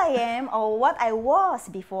 But what I am or what I was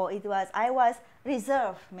before, I was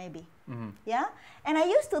reserved maybe. Yeah? And I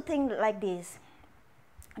used to think like this,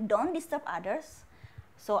 don't disturb others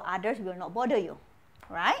so others will not bother you,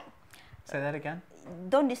 right? Say that again.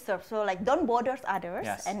 Don't disturb, so like don't bother others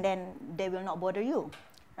and then they will not bother you,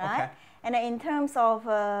 right? Okay. And in terms of,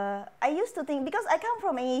 I used to think, because I come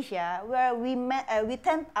from Asia, where we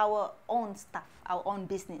tend our own stuff, our own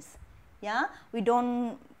business. Yeah, we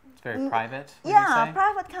don't. It's very private. Yeah,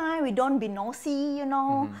 private kind. We don't be nosy, you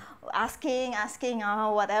know, asking,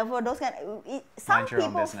 whatever. Those kind. Some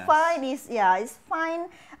people find it's fine.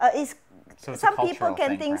 So it's some a people can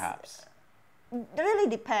thing, think. Perhaps. Really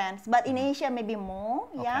depends, but in Asia maybe more.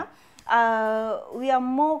 Yeah, we are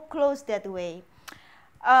more close that way.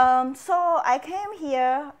 So I came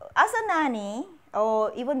here as a nanny,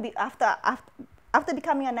 or even after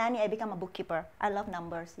becoming a nanny, I become a bookkeeper. I love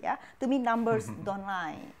numbers. Yeah, to me numbers don't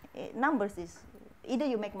lie. Numbers is either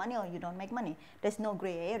you make money or you don't make money. There's no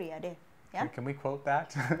gray area there. Yeah. Can we quote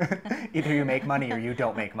that? Either you make money or you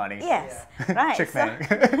don't make money. Yes, right. Cik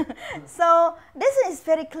Mei. So this is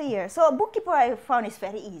very clear. So a bookkeeper I found is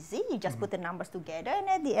very easy. You just put the numbers together, and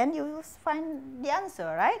at the end you will find the answer,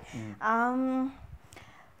 right?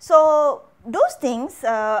 So those things,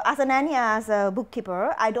 as a nanny, as a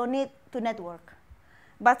bookkeeper, I don't need to network.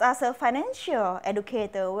 But as a financial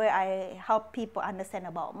educator, where I help people understand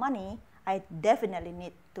about money, I definitely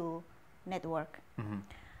need to network.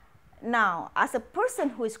 Now, as a person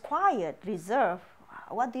who is quiet, reserved,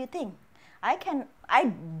 what do you think? I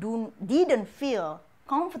didn't feel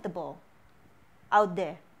comfortable out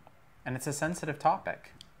there. And it's a sensitive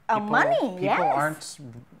topic. Money, yes. People aren't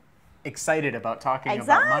excited about talking about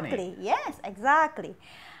money. Exactly, yes, exactly.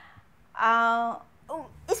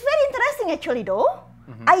 It's very interesting actually though.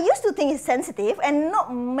 I used to think it's sensitive and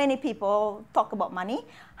not many people talk about money.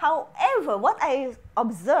 However, what I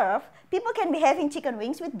observe, people can be having chicken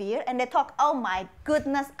wings with beer and they talk, oh my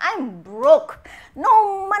goodness, I'm broke.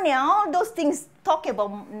 No money, all those things talk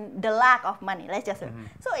about the lack of money. Let's just say.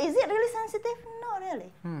 So is it really sensitive? Not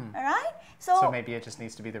really, all right? So maybe it just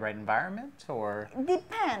needs to be the right environment, or?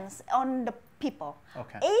 Depends on the people.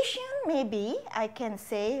 Okay. Asian, maybe, I can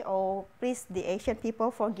say, oh, please, the Asian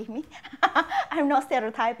people, forgive me. I'm not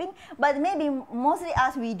stereotyping, but maybe mostly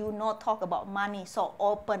us, we do not talk about money so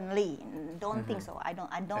openly. Don't think so. I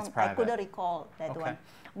couldn't recall that one.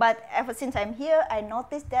 But ever since I'm here, I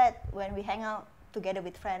noticed that when we hang out together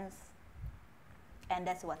with friends, and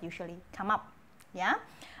that's what usually come up, yeah?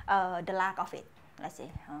 The lack of it, let's say.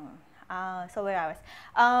 So where I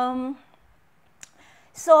was.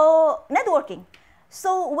 So networking.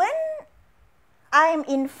 So when I'm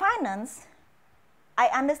in finance, I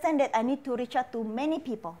understand that I need to reach out to many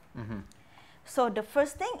people. So the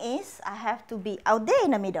first thing is I have to be out there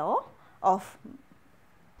in the middle of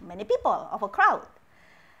many people, of a crowd.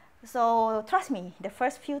 So trust me, the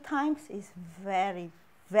first few times is very,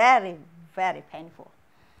 very, very painful.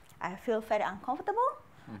 I feel very uncomfortable,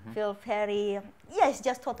 feel very, it's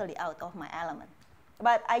just totally out of my element.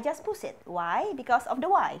 But I just push it. Why? Because of the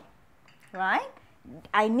why, right?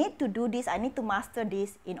 I need to do this, I need to master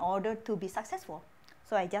this in order to be successful.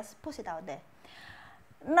 So I just push it out there.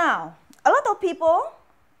 Now, a lot of people,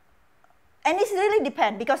 and this really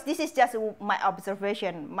depends because this is just my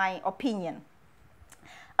observation, my opinion.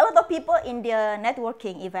 A lot of people in their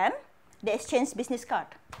networking event, they exchange business card.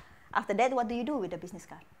 After that, what do you do with the business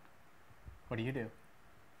card? What do you do?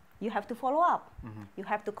 You have to follow up. You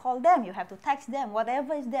have to call them. You have to text them.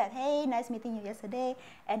 Whatever is that. Hey, nice meeting you yesterday,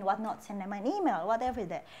 and whatnot. Send them an email. Whatever is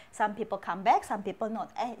that. Some people come back. Some people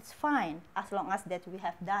not. It's fine as long as that we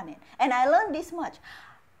have done it. And I learned this much.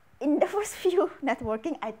 In the first few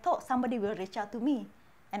networking, I thought somebody will reach out to me,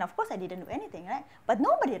 and of course I didn't do anything, right? But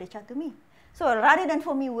nobody reached out to me. So rather than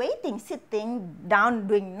for me waiting, sitting down,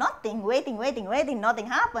 doing nothing, waiting, nothing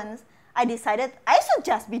happens, I decided I should should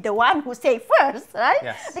just be the one who say first, right?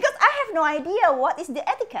 Yes. Because I have no idea what is the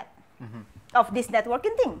etiquette of this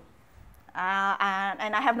networking thing.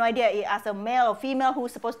 And I have no idea as a male or female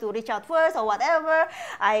who's supposed to reach out first or whatever.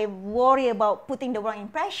 I worry about putting the wrong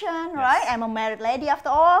impression, right? I'm a married lady after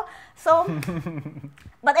all. So,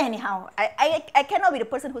 but anyhow, I cannot be the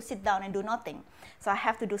person who sit down and do nothing. So I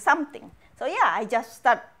have to do something. So yeah, I just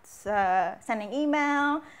start sending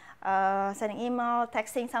email,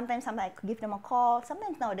 texting. Sometimes I give them a call.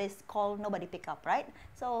 Sometimes nowadays call nobody pick up, right?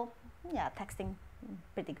 So yeah, texting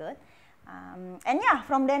pretty good. And yeah,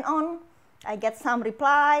 from then on, I get some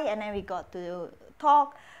reply, and then we got to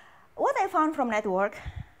talk. What I found from network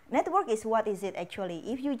is what is it actually?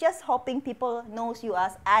 If you just hoping people knows you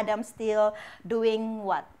as Adam Steele doing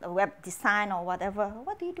what, web design or whatever,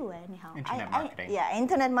 what do you do anyhow? Internet marketing. Yeah,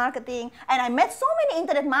 internet marketing. And I met so many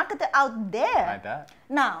internet marketers out there. I bet.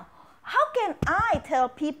 Now, how can I tell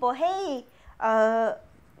people, hey,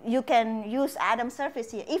 you can use Adam's service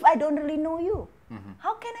here if I don't really know you?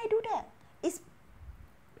 How can I do that? It's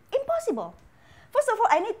impossible. First of all,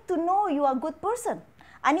 I need to know you are a good person.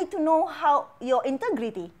 I need to know how your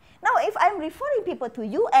integrity. Now, if I'm referring people to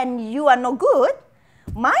you and you are no good,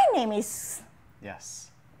 my name is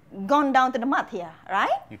gone down to the mud here,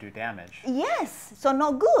 right? You do damage. Yes, so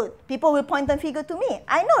not good. People will point and figure to me.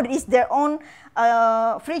 I know it's their own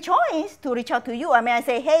free choice to reach out to you. I mean, I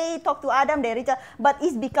say, hey, talk to Adam, they reach out. But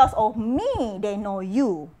it's because of me they know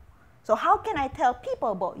you. So how can I tell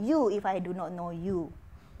people about you if I do not know you,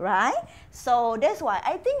 right? So that's why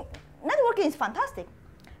I think networking is fantastic.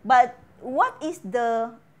 But what is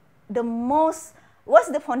what's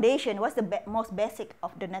the foundation, what's the most basic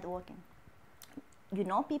of the networking? You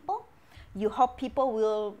know people, you hope people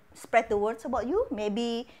will spread the words about you.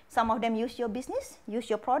 Maybe some of them use your business, use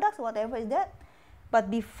your products, whatever is that. But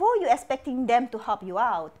before you expecting them to help you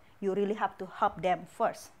out, you really have to help them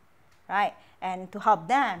first, right? And to help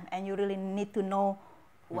them, and you really need to know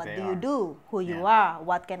what do you do, who you are,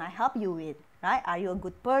 what can I help you with, right? Are you a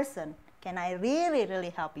good person? Can I really,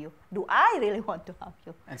 really help you? Do I really want to help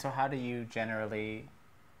you? And so how do you generally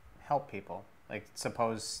help people? Like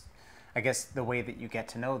suppose, I guess the way that you get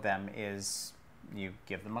to know them is you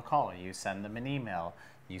give them a call, you send them an email,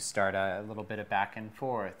 you start a little bit of back and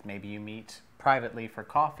forth. Maybe you meet privately for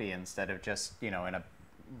coffee instead of just, in a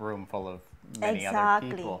room full of many other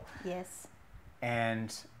people. Yes.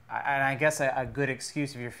 And I guess a good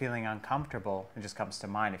excuse if you're feeling uncomfortable, it just comes to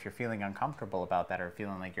mind, if you're feeling uncomfortable about that or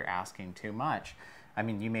feeling like you're asking too much, I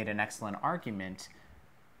mean, you made an excellent argument.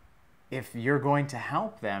 If you're going to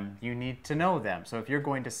help them, you need to know them. So if you're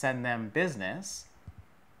going to send them business,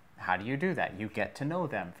 how do you do that? You get to know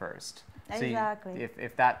them first. Exactly. So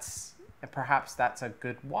if that's, perhaps that's a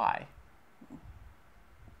good why.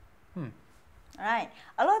 Right.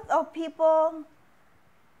 A lot of people,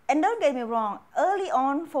 and don't get me wrong, early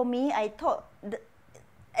on for me, I thought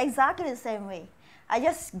exactly the same way. I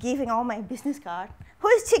just giving all my business card. Who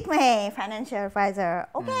is Cik Mei, financial advisor?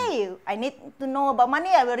 Okay, I need to know about money,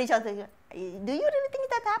 I will reach out to you. Do you really think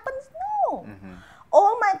that happens? No.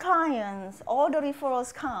 All my clients, all the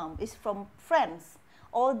referrals come is from friends.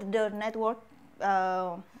 All the network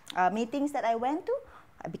meetings that I went to,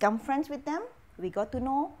 I become friends with them. We got to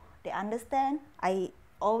know, they understand. I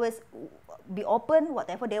always be open,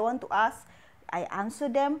 whatever they want to ask, I answer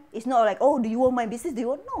them. It's not like, oh, do you want my business? Do you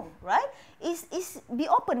want? No, right? It's be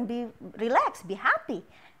open, be relaxed, be happy.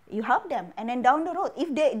 You help them. And then down the road,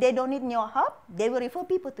 if they don't need your help, they will refer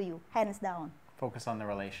people to you, hands down. Focus on the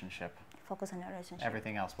relationship. Focus on the relationship.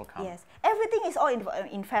 Everything else will come. Yes. Everything is all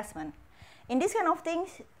investment. In this kind of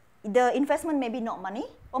things, the investment may be not money,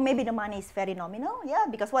 or maybe the money is very nominal, yeah,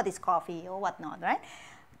 because what is coffee or whatnot, right?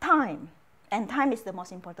 Time. And time is the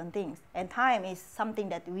most important thing. And time is something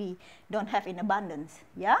that we don't have in abundance,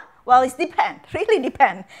 yeah? Well, it depends, really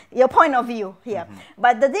depends, your point of view here.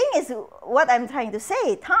 But the thing is, what I'm trying to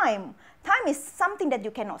say, time is something that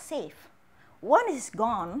you cannot save. Once it's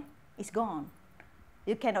gone, it's gone.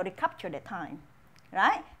 You cannot recapture that time,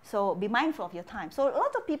 right? So be mindful of your time. So a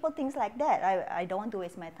lot of people think like that. I don't want to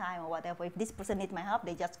waste my time or whatever. If this person needs my help,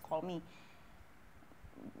 they just call me.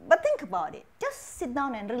 But think about it. Just sit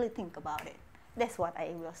down and really think about it. That's what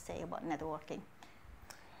I will say about networking.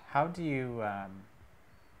 How do you,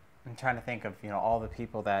 I'm trying to think of, all the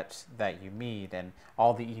people that you meet and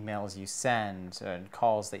all the emails you send and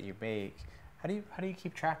calls that you make. How do you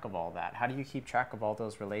keep track of all that? How do you keep track of all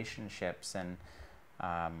those relationships and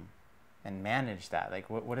manage that? Like,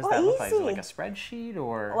 what does that look like? Is it like a spreadsheet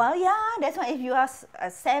or? Well, yeah, that's why if you are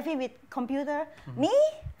savvy with computer, me,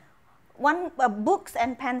 books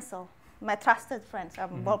and pencil, my trusted friends,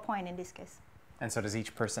 ballpoint in this case. And so does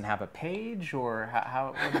each person have a page, or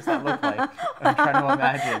what does that look like? I'm trying to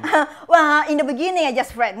imagine. Well, in the beginning, I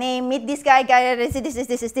just write name, meet this guy,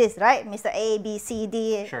 this, right? Mr. A, B, C,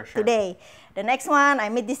 D, Sure. today. The next one, I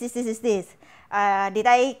meet this. Did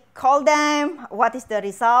I call them? What is the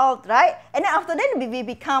result, right? And then after that, we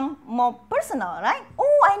become more personal, right?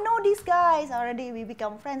 Oh, I know these guys already. We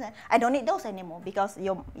become friends. I don't need those anymore because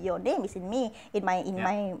your name is in me, in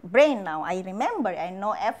my brain now. I remember. I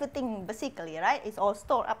know everything basically, right? It's all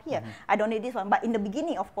stored up here. I don't need this one. But in the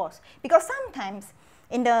beginning, of course, because sometimes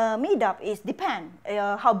in the meetup, it depends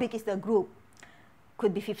how big is the group.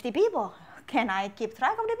 Could be 50 people. Can I keep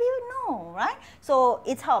track of the people? No, right? So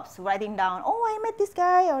it helps writing down, oh, I met this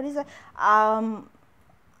guy or this. I'm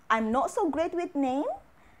not so great with name.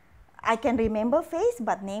 I can remember face,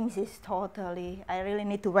 but names is totally, I really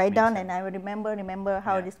need to write down and I will remember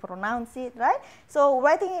how it is pronounced, right? So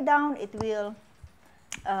writing it down, it will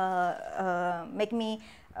make me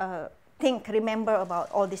remember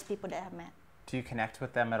about all these people that I've met. Do you connect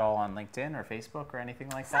with them at all on LinkedIn or Facebook or anything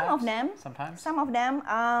like that? Some of them. Sometimes? Some of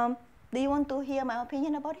them. Do you want to hear my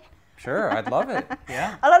opinion about it? Sure, I'd love it.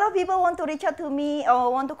 Yeah. A lot of people want to reach out to me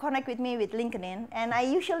or want to connect with me with LinkedIn, and I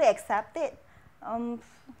usually accept it.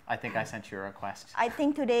 I think I sent you a request. I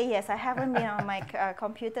think today, yes. I haven't been on my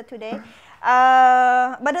computer today.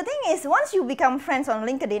 But the thing is, once you become friends on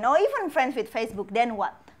LinkedIn or even friends with Facebook, then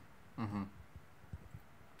what?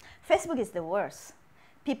 Facebook is the worst.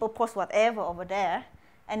 People post whatever over there,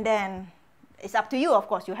 and then it's up to you, of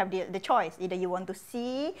course. You have the choice. Either you want to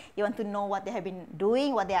see, you want to know what they have been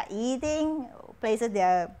doing, what they are eating, places they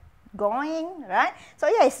are going, right? So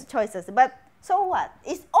yeah, it's choices. But so what?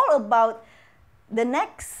 It's all about the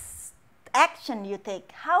next action you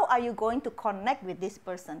take. How are you going to connect with this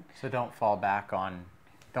person? So don't fall back on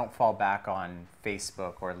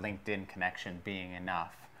Facebook or LinkedIn connection being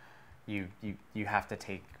enough. You have to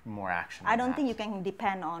take more action. I don't think you can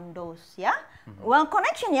depend on those, yeah? Well,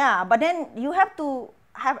 connection, yeah, but then you have to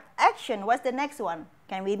have action. What's the next one?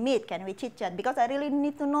 Can we meet? Can we chit-chat? Because I really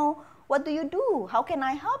need to know, what do you do? How can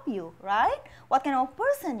I help you, right? What kind of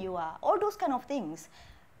person you are? All those kind of things.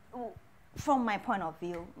 From my point of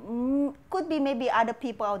view, could be maybe other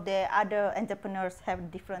people out there, other entrepreneurs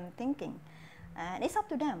have different thinking. And it's up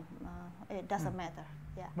to them. It doesn't matter,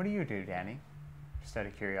 yeah. What do you do, Danny? Just out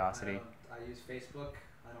of curiosity. I use Facebook.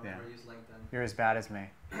 I don't ever use LinkedIn. You're as bad as me.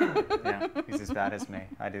 Yeah, he's as bad as me.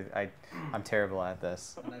 I'm terrible at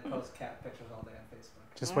this. And I post cat pictures all day on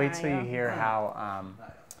Facebook. Just wait till you hear how.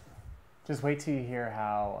 Just wait till you hear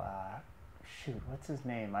how. Shoot, what's his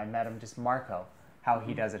name? I met him. Just Marco. How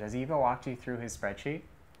he does it. Has Eva walked you through his spreadsheet?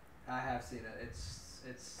 I have seen it.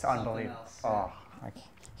 It's unbelievable. Else. Oh,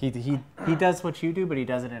 he does what you do, but he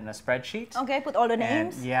does it in a spreadsheet. Okay, put all the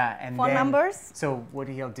names. And phone numbers. So what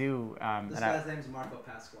he'll do? This guy's name is Marco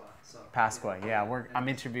Pasqua. Pasqua, yeah. I'm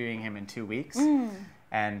interviewing him in 2 weeks,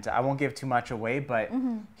 and I won't give too much away, but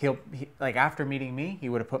he like after meeting me, he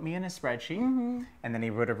would have put me in a spreadsheet, and then he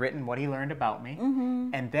would have written what he learned about me,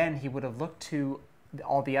 and then he would have looked to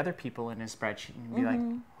all the other people in his spreadsheet and be like,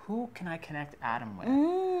 who can I connect Adam with?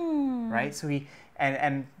 Right? So he,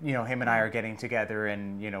 and you know, him and I are getting together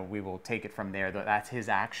and, you know, we will take it from there. That's his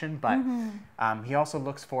action. But he also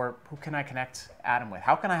looks for, who can I connect Adam with?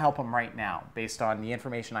 How can I help him right now based on the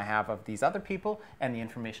information I have of these other people and the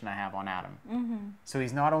information I have on Adam? So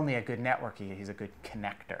he's not only a good networker, he's a good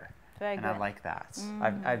connector. Very and good. I like that.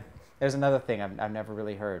 There's another thing I've never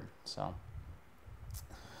really heard. So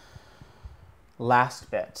last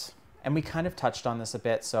bit, and we kind of touched on this a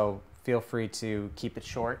bit, so feel free to keep it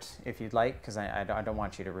short if you'd like, because I don't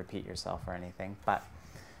want you to repeat yourself or anything. But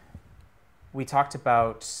we talked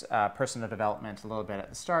about personal development a little bit at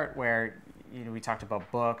the start, where, you know, we talked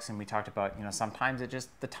about books and we talked about, you know, sometimes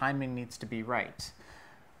the timing needs to be right.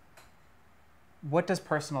 What does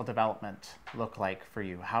personal development look like for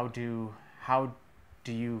you? How do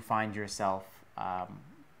you find yourself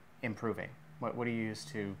improving? What do you use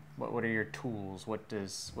to? What are your tools? What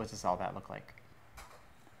does all that look like?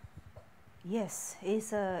 Yes,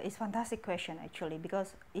 it's a fantastic question actually,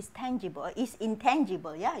 because it's tangible. It's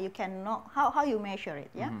intangible. Yeah, you cannot how you measure it.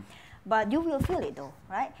 Yeah, but you will feel it though,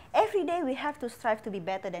 right? Every day we have to strive to be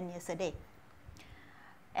better than yesterday.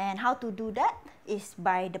 And how to do that is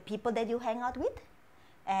by the people that you hang out with,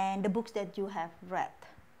 and the books that you have read,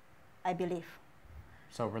 I believe.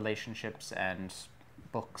 So relationships and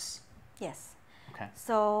books. Yes. Okay.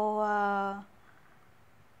 So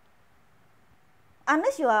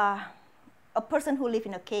unless you are a person who lives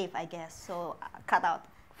in a cave, I guess, so cut out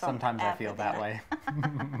from sometimes I feel that way.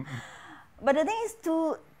 But the thing is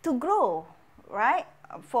to grow, right?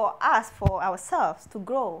 For us, for ourselves, to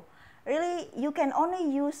grow. really you can only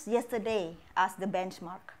use yesterday as the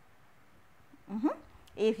benchmark.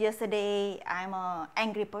 If yesterday I'm an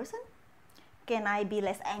angry person, can I be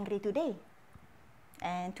less angry today?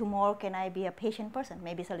 And tomorrow, can I be a patient person?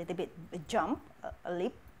 Maybe it's a little bit a jump, a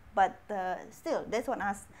leap, but still, that's one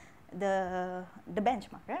as the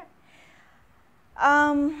benchmark, right?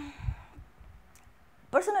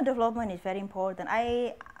 Personal development is very important.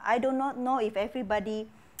 I do not know if everybody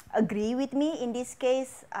agree with me in this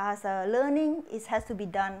case. As learning, it has to be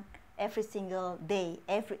done every single day,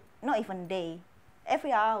 not even day,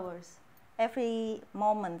 every hours, every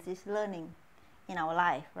moment is learning in our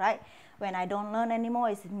life, right? When I don't learn anymore,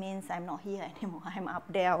 it means I'm not here anymore. I'm up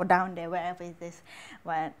there or down there, wherever it is.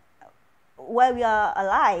 But while we are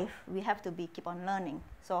alive, we have to keep on learning.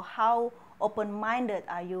 So how open-minded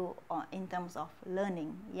are you in terms of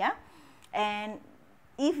learning? Yeah, and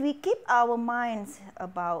if we keep our minds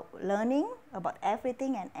about learning, about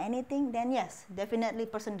everything and anything, then yes, definitely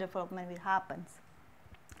personal development will happen.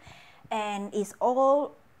 And it's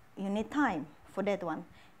all, you need time for that one.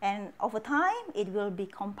 And over time, it will be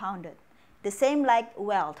compounded. The same like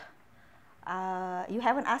wealth. You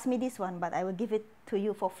haven't asked me this one, but I will give it to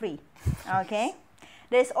you for free. Okay?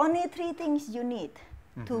 There's only 3 things you need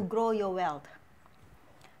to grow your wealth.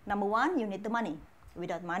 Number 1, you need the money.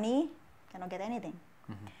 Without money, you cannot get anything.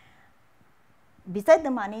 Besides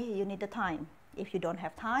the money, you need the time. If you don't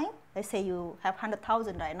have time, let's say you have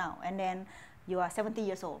 100,000 right now, and then you are 70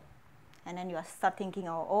 years old. And then you start thinking,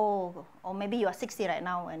 or maybe you are 60 right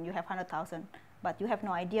now and you have 100,000, but you have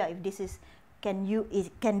no idea if this is,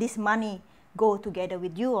 can this money go together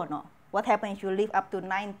with you or not? What happens if you live up to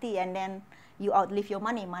 90 and then you outlive your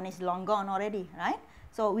money? Money is long gone already, right?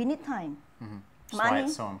 So we need time. That's why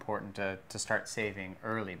it's so important to start saving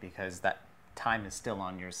early, because that time is still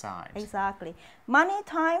on your side. Exactly. Money,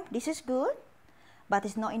 time, this is good, but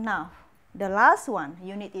it's not enough. The last one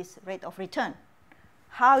you need is rate of return.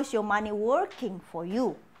 How is your money working for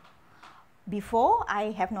you? Before,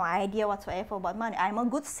 I have no idea whatsoever about money. I'm a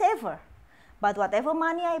good saver. But whatever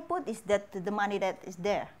money I put is that the money that is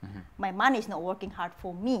there. My money is not working hard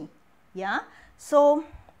for me. Yeah? So,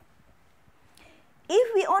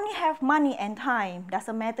 if we only have money and time,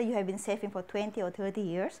 doesn't matter you have been saving for 20 or 30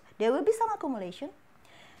 years, there will be some accumulation.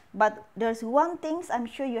 But there's one thing I'm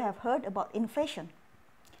sure you have heard about: inflation.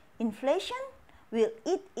 Inflation will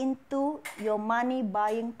eat into your money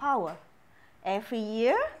buying power. Every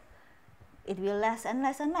year, it will less and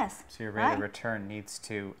less and less. So your rate of return needs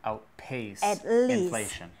to outpace at least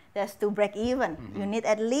inflation. That's to break even. You need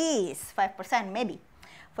at least 5% maybe.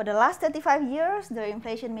 For the last 35 years, the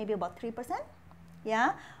inflation may be about 3%.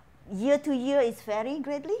 Yeah, year to year is vary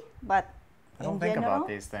greatly, but I don't think about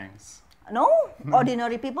these things. No,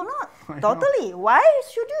 ordinary people not. Totally. Why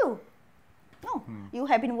should you? No, you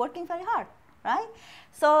have been working very hard. Right?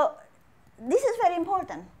 So this is very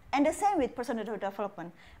important. And the same with personal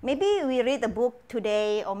development. Maybe we read a book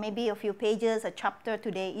today, or maybe a few pages, a chapter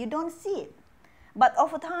today, you don't see it. But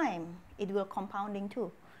over time, it will compounding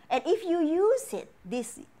too. And if you use it,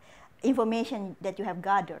 this information that you have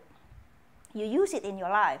gathered, you use it in your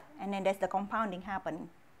life, and then there's the compounding happening.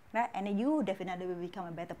 Right? And then you definitely will become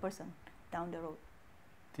a better person down the road.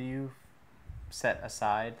 Do you set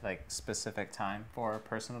aside like specific time for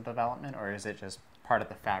personal development, or is it just part of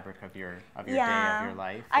the fabric of your day, of your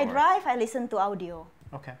life? I drive, I listen to audio.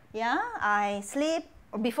 Okay. Yeah, I sleep.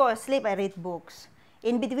 Before I sleep, I read books.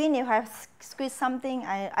 In between, if I have squeezed something,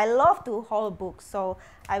 I love to hold books, so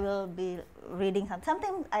I will be reading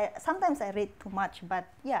something. Sometimes I read too much, but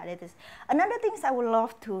yeah, that is another thing I would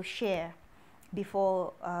love to share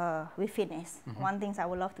before we finish. One thing I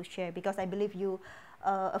would love to share, because I believe you.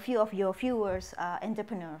 A few of your viewers are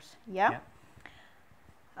entrepreneurs, yeah?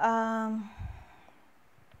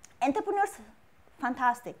 Entrepreneurs,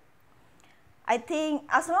 fantastic. I think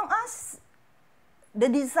as long as the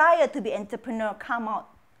desire to be entrepreneur come out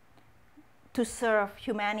to serve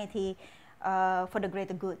humanity for the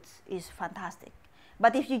greater goods is fantastic.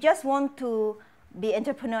 But if you just want to be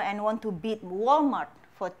entrepreneur and want to beat Walmart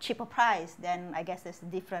for cheaper price, then I guess there's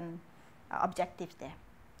different objectives there.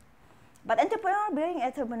 But being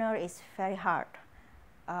entrepreneur is very hard,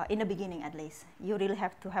 in the beginning at least. You really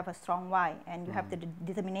have to have a strong why, and you have the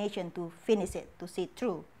determination to finish it, to see it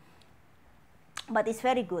through. But it's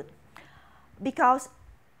very good, because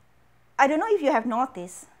I don't know if you have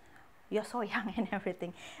noticed, you're so young and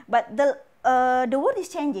everything, but the world is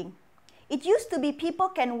changing. It used to be people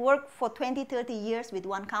can work for 20, 30 years with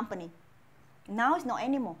one company. Now it's not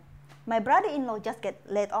anymore. My brother-in-law just get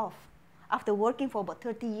laid off. After working for about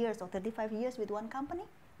 30 years or 35 years with one company,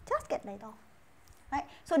 just get laid off. right?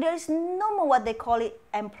 So there is no more what they call it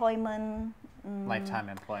employment. Lifetime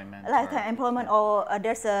employment. Lifetime employment, or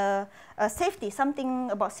there's a safety,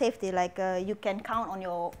 something about safety, like you can count on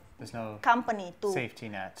your there's no company to safety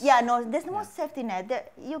net. Yeah, no, there's no safety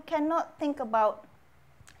net. You cannot think about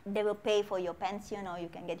they will pay for your pension or you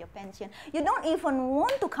can get your pension. You don't even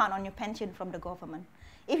want to count on your pension from the government.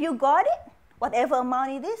 If you got it, whatever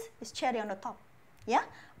amount it is, it's cherry on the top. Yeah,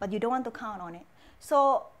 but you don't want to count on it.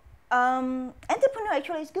 So entrepreneur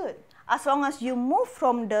actually is good as long as you move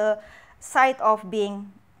from the side of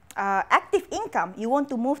being active income. You want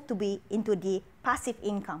to move to be into the passive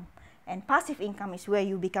income, and passive income is where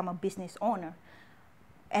you become a business owner.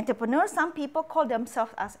 Entrepreneur, some people call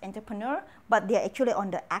themselves as entrepreneur, but they're actually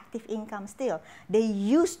on the active income still. They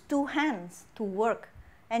use two hands to work,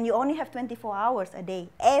 and you only have 24 hours a day.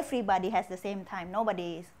 Everybody has the same time.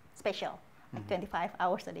 Nobody is special, like 25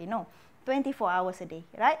 hours a day. No, 24 hours a day,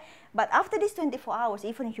 right? But after these 24 hours,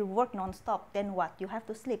 even if you work non-stop, then what? You have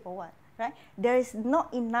to sleep or what, right? There is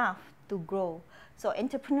not enough to grow. So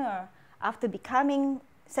entrepreneur, after becoming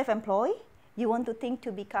self-employed, you want to think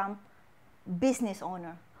to become business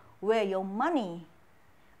owner, where your money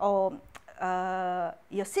or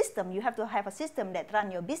your system, you have to have a system that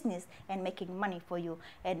run your business and making money for you,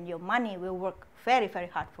 and your money will work very, very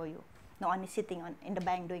hard for you, not only sitting in the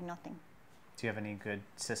bank doing nothing. Do you have any good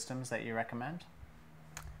systems that you recommend?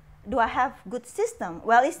 Do I have good system?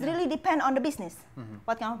 Well, it really depends on the business,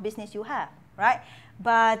 what kind of business you have, right?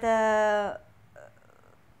 But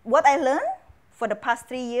what I learned for the past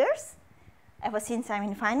 3 years, ever since I'm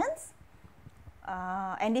in finance,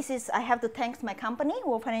 and this is, I have to thank my company,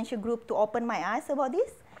 World Financial Group, to open my eyes about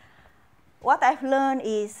this. What I've learned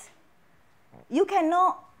is you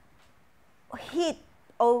cannot hit,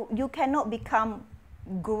 or you cannot become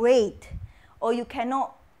great, or you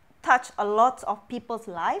cannot touch a lot of people's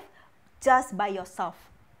life just by yourself.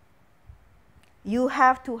 You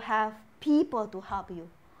have to have people to help you.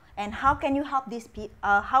 And how can you help these people?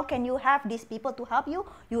 How can you have these people to help you?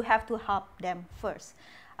 You have to help them first.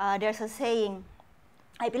 There's a saying,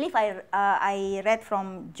 I believe I read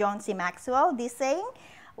from John C. Maxwell, this saying.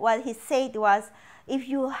 What he said was, if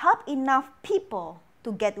you help enough people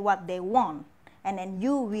to get what they want, and then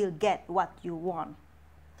you will get what you want.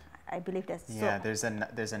 I believe that's yeah.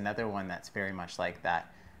 There's another one that's very much like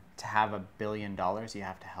that. To have $1 billion, you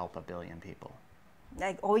have to help 1 billion people.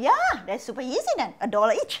 Like, oh yeah, that's super easy then.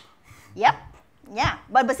 $1 each. Yep. Yeah.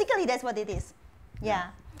 But basically, that's what it is.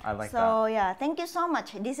 Yeah. I like that. So yeah, thank you so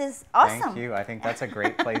much. This is awesome. Thank you. I think that's a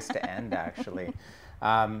great place to end, actually.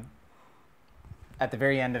 At the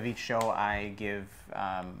very end of each show, I give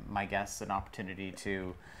my guests an opportunity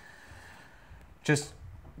to just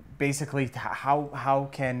basically, how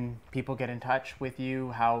can people get in touch with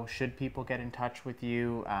you? How should people get in touch with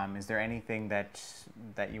you? Is there anything that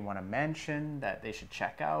you want to mention that they should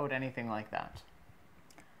check out? Anything like that?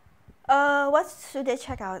 What should they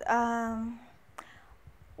check out?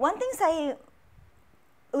 One thing I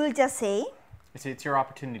will just say. It's your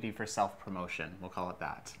opportunity for self-promotion. We'll call it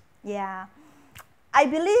that. Yeah. I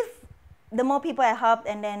believe the more people I help,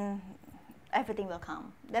 and then everything will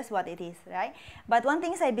come. That's what it is, right? But one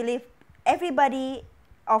thing is, I believe everybody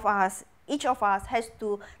of us, each of us has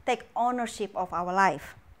to take ownership of our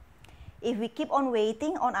life. If we keep on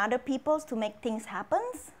waiting on other people to make things happen,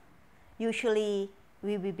 usually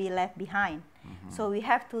we will be left behind. So we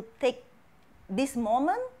have to take this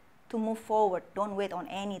moment to move forward. Don't wait on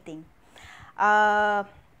anything.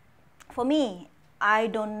 For me, I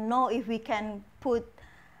don't know if we can put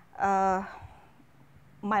my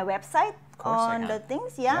website on the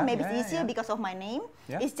things. Yeah, maybe it's easier because of my name.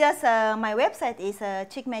 It's just my website is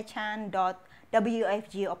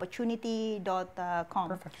cikmeitjan.wfgopportunity.com.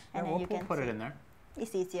 Perfect. And then we'll you can put it in there.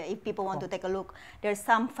 It's easier if people want to take a look. There's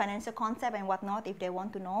some financial concept and whatnot if they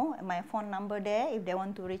want to know. My phone number there if they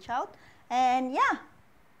want to reach out. And yeah.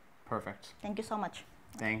 Perfect. Thank you so much.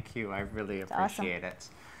 Thank you. I really appreciate it.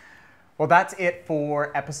 Awesome. Well, that's it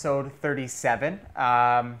for episode 37.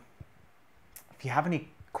 If you have any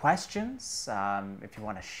questions, if you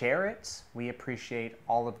want to share it, we appreciate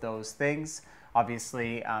all of those things.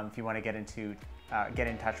 Obviously, if you want to get in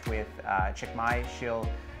touch with Cik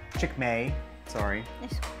Mei, sorry.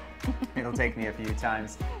 It'll take me a few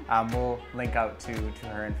times. We'll link out to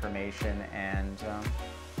her information, and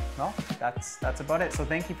well, that's about it. So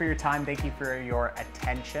thank you for your time. Thank you for your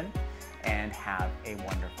attention, and have a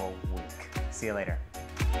wonderful week. See you later.